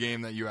list a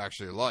game that you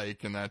actually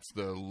like, and that's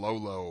the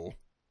Lolo.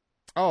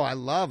 oh, I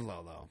love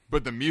Lolo.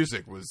 But the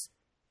music was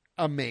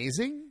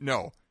Amazing.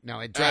 no. No,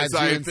 it drives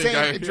As you I insane.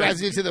 think It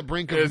drives you to the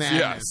brink of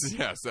Yes,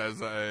 madness.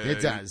 as I It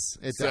does.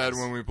 It said does.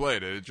 when we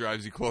played it. It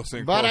drives you closer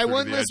and But closer I to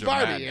wouldn't the list edge of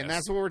Barbie, madness. and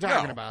that's what we're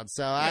talking No. about.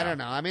 So I don't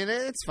know. I mean,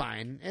 it's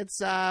fine.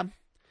 It's I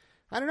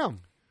don't know.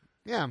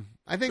 Yeah.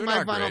 I think They're my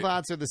not final great.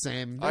 thoughts are the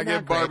same. They're I not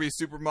give great. Barbie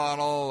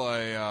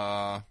Supermodel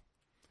a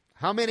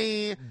How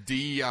many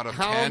D out of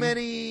 10. How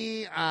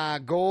many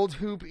gold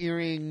hoop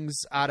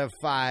earrings out of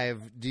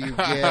 5 do you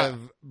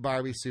give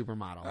Barbie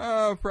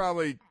Supermodel?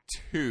 Probably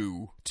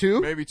 2.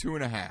 2? Maybe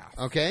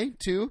 2.5. Okay,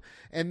 2.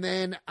 And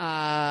then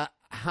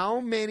how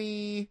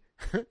many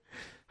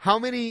how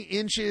many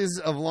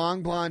inches of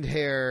long blonde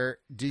hair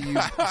do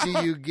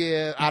you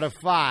give out of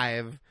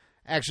 5?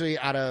 Actually,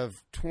 out of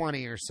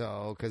 20 or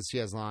so, because she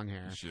has long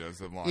hair. She does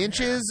have long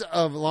Inches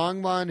of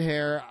long blonde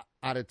hair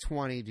out of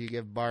 20 do you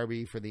give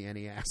Barbie for the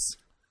NES?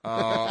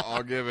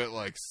 I'll give it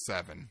like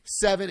 7.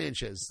 7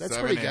 inches. That's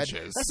 7 pretty good.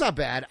 inches. That's not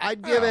bad.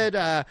 I'd give it.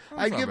 I'd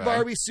not give bad.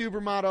 Barbie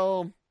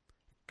Supermodel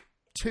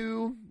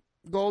 2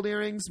 gold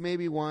earrings,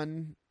 maybe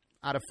 1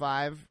 out of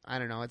 5. I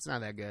don't know. It's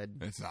not that good.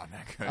 It's not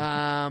that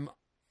good.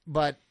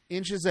 But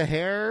inches of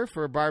hair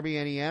for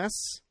Barbie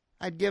NES,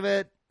 I'd give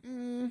it.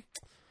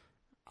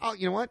 Oh,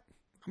 you know what?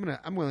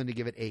 I'm willing to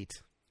give it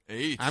 8.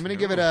 8. I'm gonna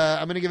give it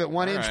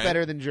 1 All inch right.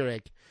 better than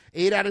Jurek.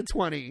 8 out of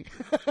 20.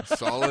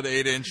 Solid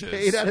 8 inches.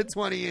 8 out of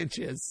 20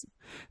 inches.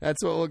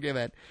 That's what we'll give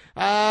it.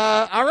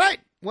 All right.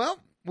 Well,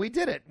 we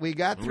did it. We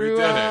got through.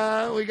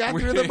 We got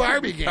through the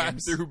Barbie We got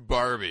games. through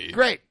Barbie.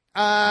 Great.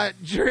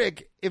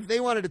 Jurek, if they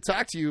wanted to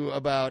talk to you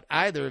about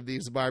either of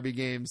these Barbie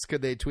games,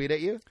 could they tweet at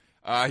you?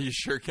 You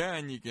sure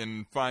can. You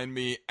can find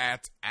me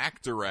at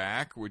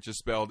Actorak, which is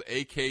spelled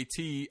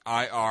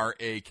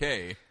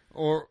AKTIRAK.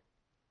 Or,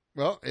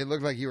 well, it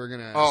looked like you were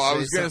gonna. I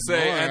was going to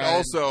say, more. and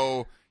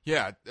also,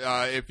 yeah,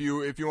 if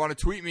you want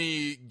to tweet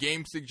me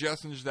game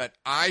suggestions that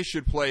I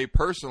should play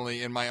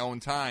personally in my own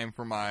time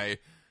for my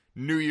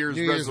New Year's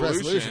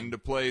resolution to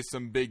play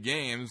some big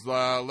games,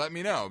 let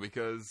me know,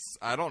 because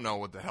I don't know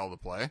what the hell to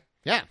play.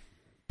 Yeah,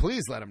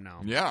 please let them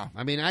know. Yeah.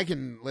 I mean, I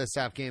can list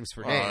off games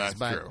for days, That's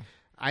but true.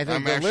 I think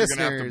I'm the actually listeners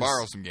going to have to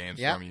borrow some games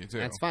yeah, from you, too.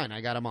 That's fine.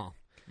 I got them all.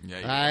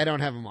 Yeah, I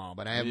don't have them all,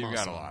 but I have You've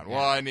most got of a them. lot. Yeah.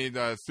 Well, I need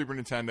Super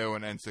Nintendo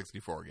and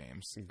N64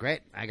 games.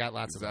 Great. I got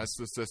lots of That's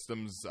the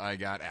systems I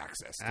got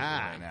access to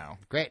Ah. right now.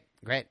 Great.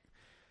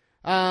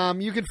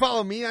 You can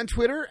follow me on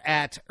Twitter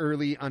at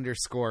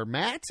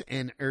early_Matt,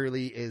 and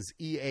early is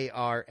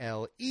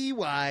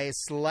EARLEY,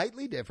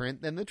 slightly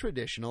different than the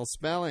traditional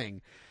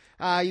spelling.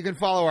 You can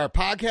follow our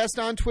podcast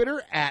on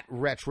Twitter at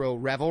Retro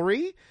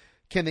Revelry.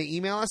 Can they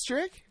email us,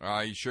 Jurek?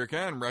 You sure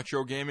can.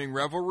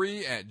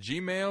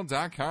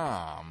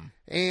 RetroGamingRevelry@gmail.com.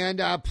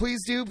 And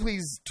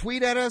please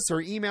tweet at us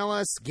or email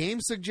us game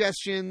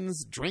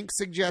suggestions, drink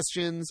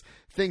suggestions,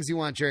 things you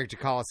want Jurek to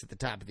call us at the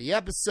top of the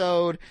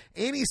episode,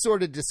 any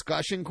sort of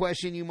discussion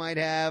question you might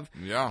have.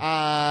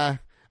 Yeah.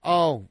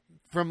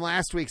 From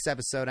last week's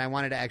episode, I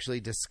wanted to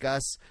actually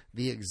discuss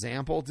the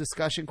example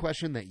discussion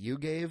question that you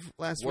gave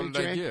last What week,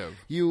 did I Jurek. give?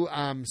 You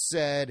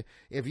said,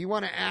 if you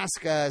want to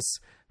ask us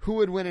who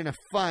would win in a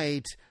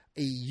fight,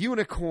 a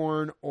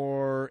unicorn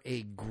or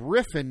a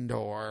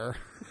Gryffindor,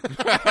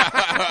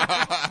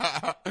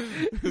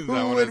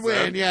 who would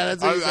win? Yeah,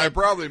 that's what you I said.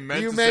 probably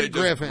meant You to meant say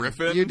just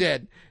Griffin. You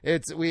did.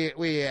 It's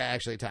we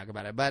actually talk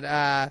about it, but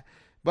I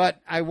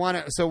want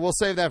to. So we'll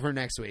save that for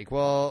next week.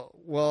 We'll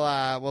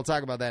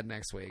talk about that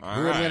next week. All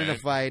Who would win in a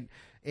right. fight,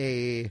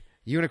 a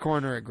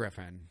unicorn or a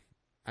griffin?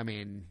 I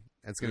mean,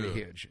 that's going to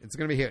be Ugh. huge. It's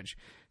going to be huge.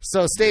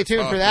 So stay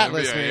tuned for that,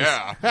 Maybe, listeners.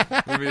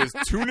 Yeah. Maybe just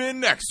tune in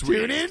next week.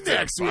 Tune in to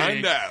next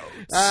find week. out.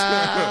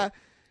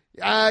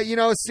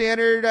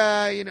 Standard,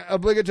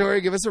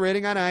 obligatory. Give us a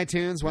rating on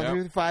iTunes, 1 Yep.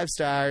 through 5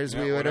 stars. Yeah,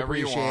 We would whatever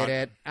you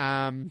appreciate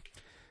want. it.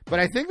 But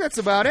I think that's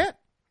about it.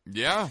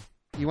 Yeah,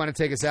 You want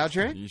to take us out,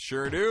 Trey? you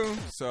sure do.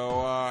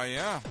 So,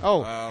 yeah.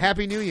 Oh, Um,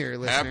 Happy New Year,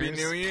 listeners. Happy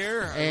New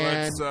Year.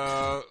 And-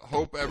 Let's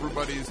hope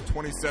everybody's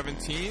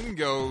 2017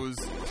 goes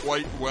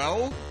quite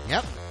well.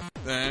 Yep.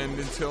 And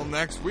until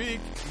next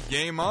week,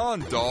 game on,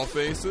 doll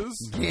faces.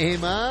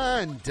 Game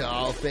on,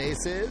 doll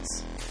faces.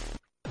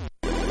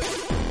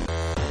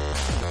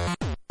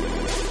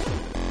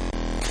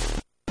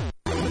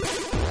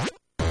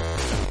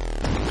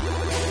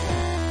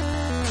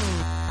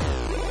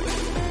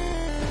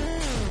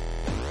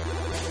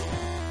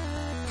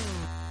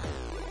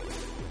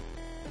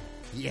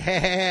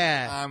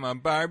 Yeah. I'm a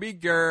Barbie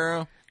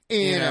girl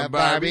In a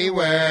Barbie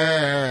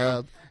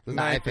world,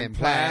 life in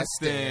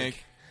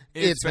plastic.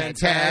 It's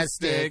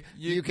fantastic.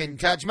 You can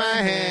touch my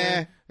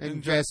hair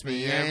and dress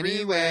me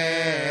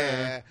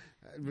anywhere.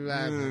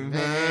 That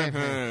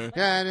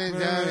is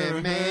so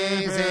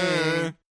amazing.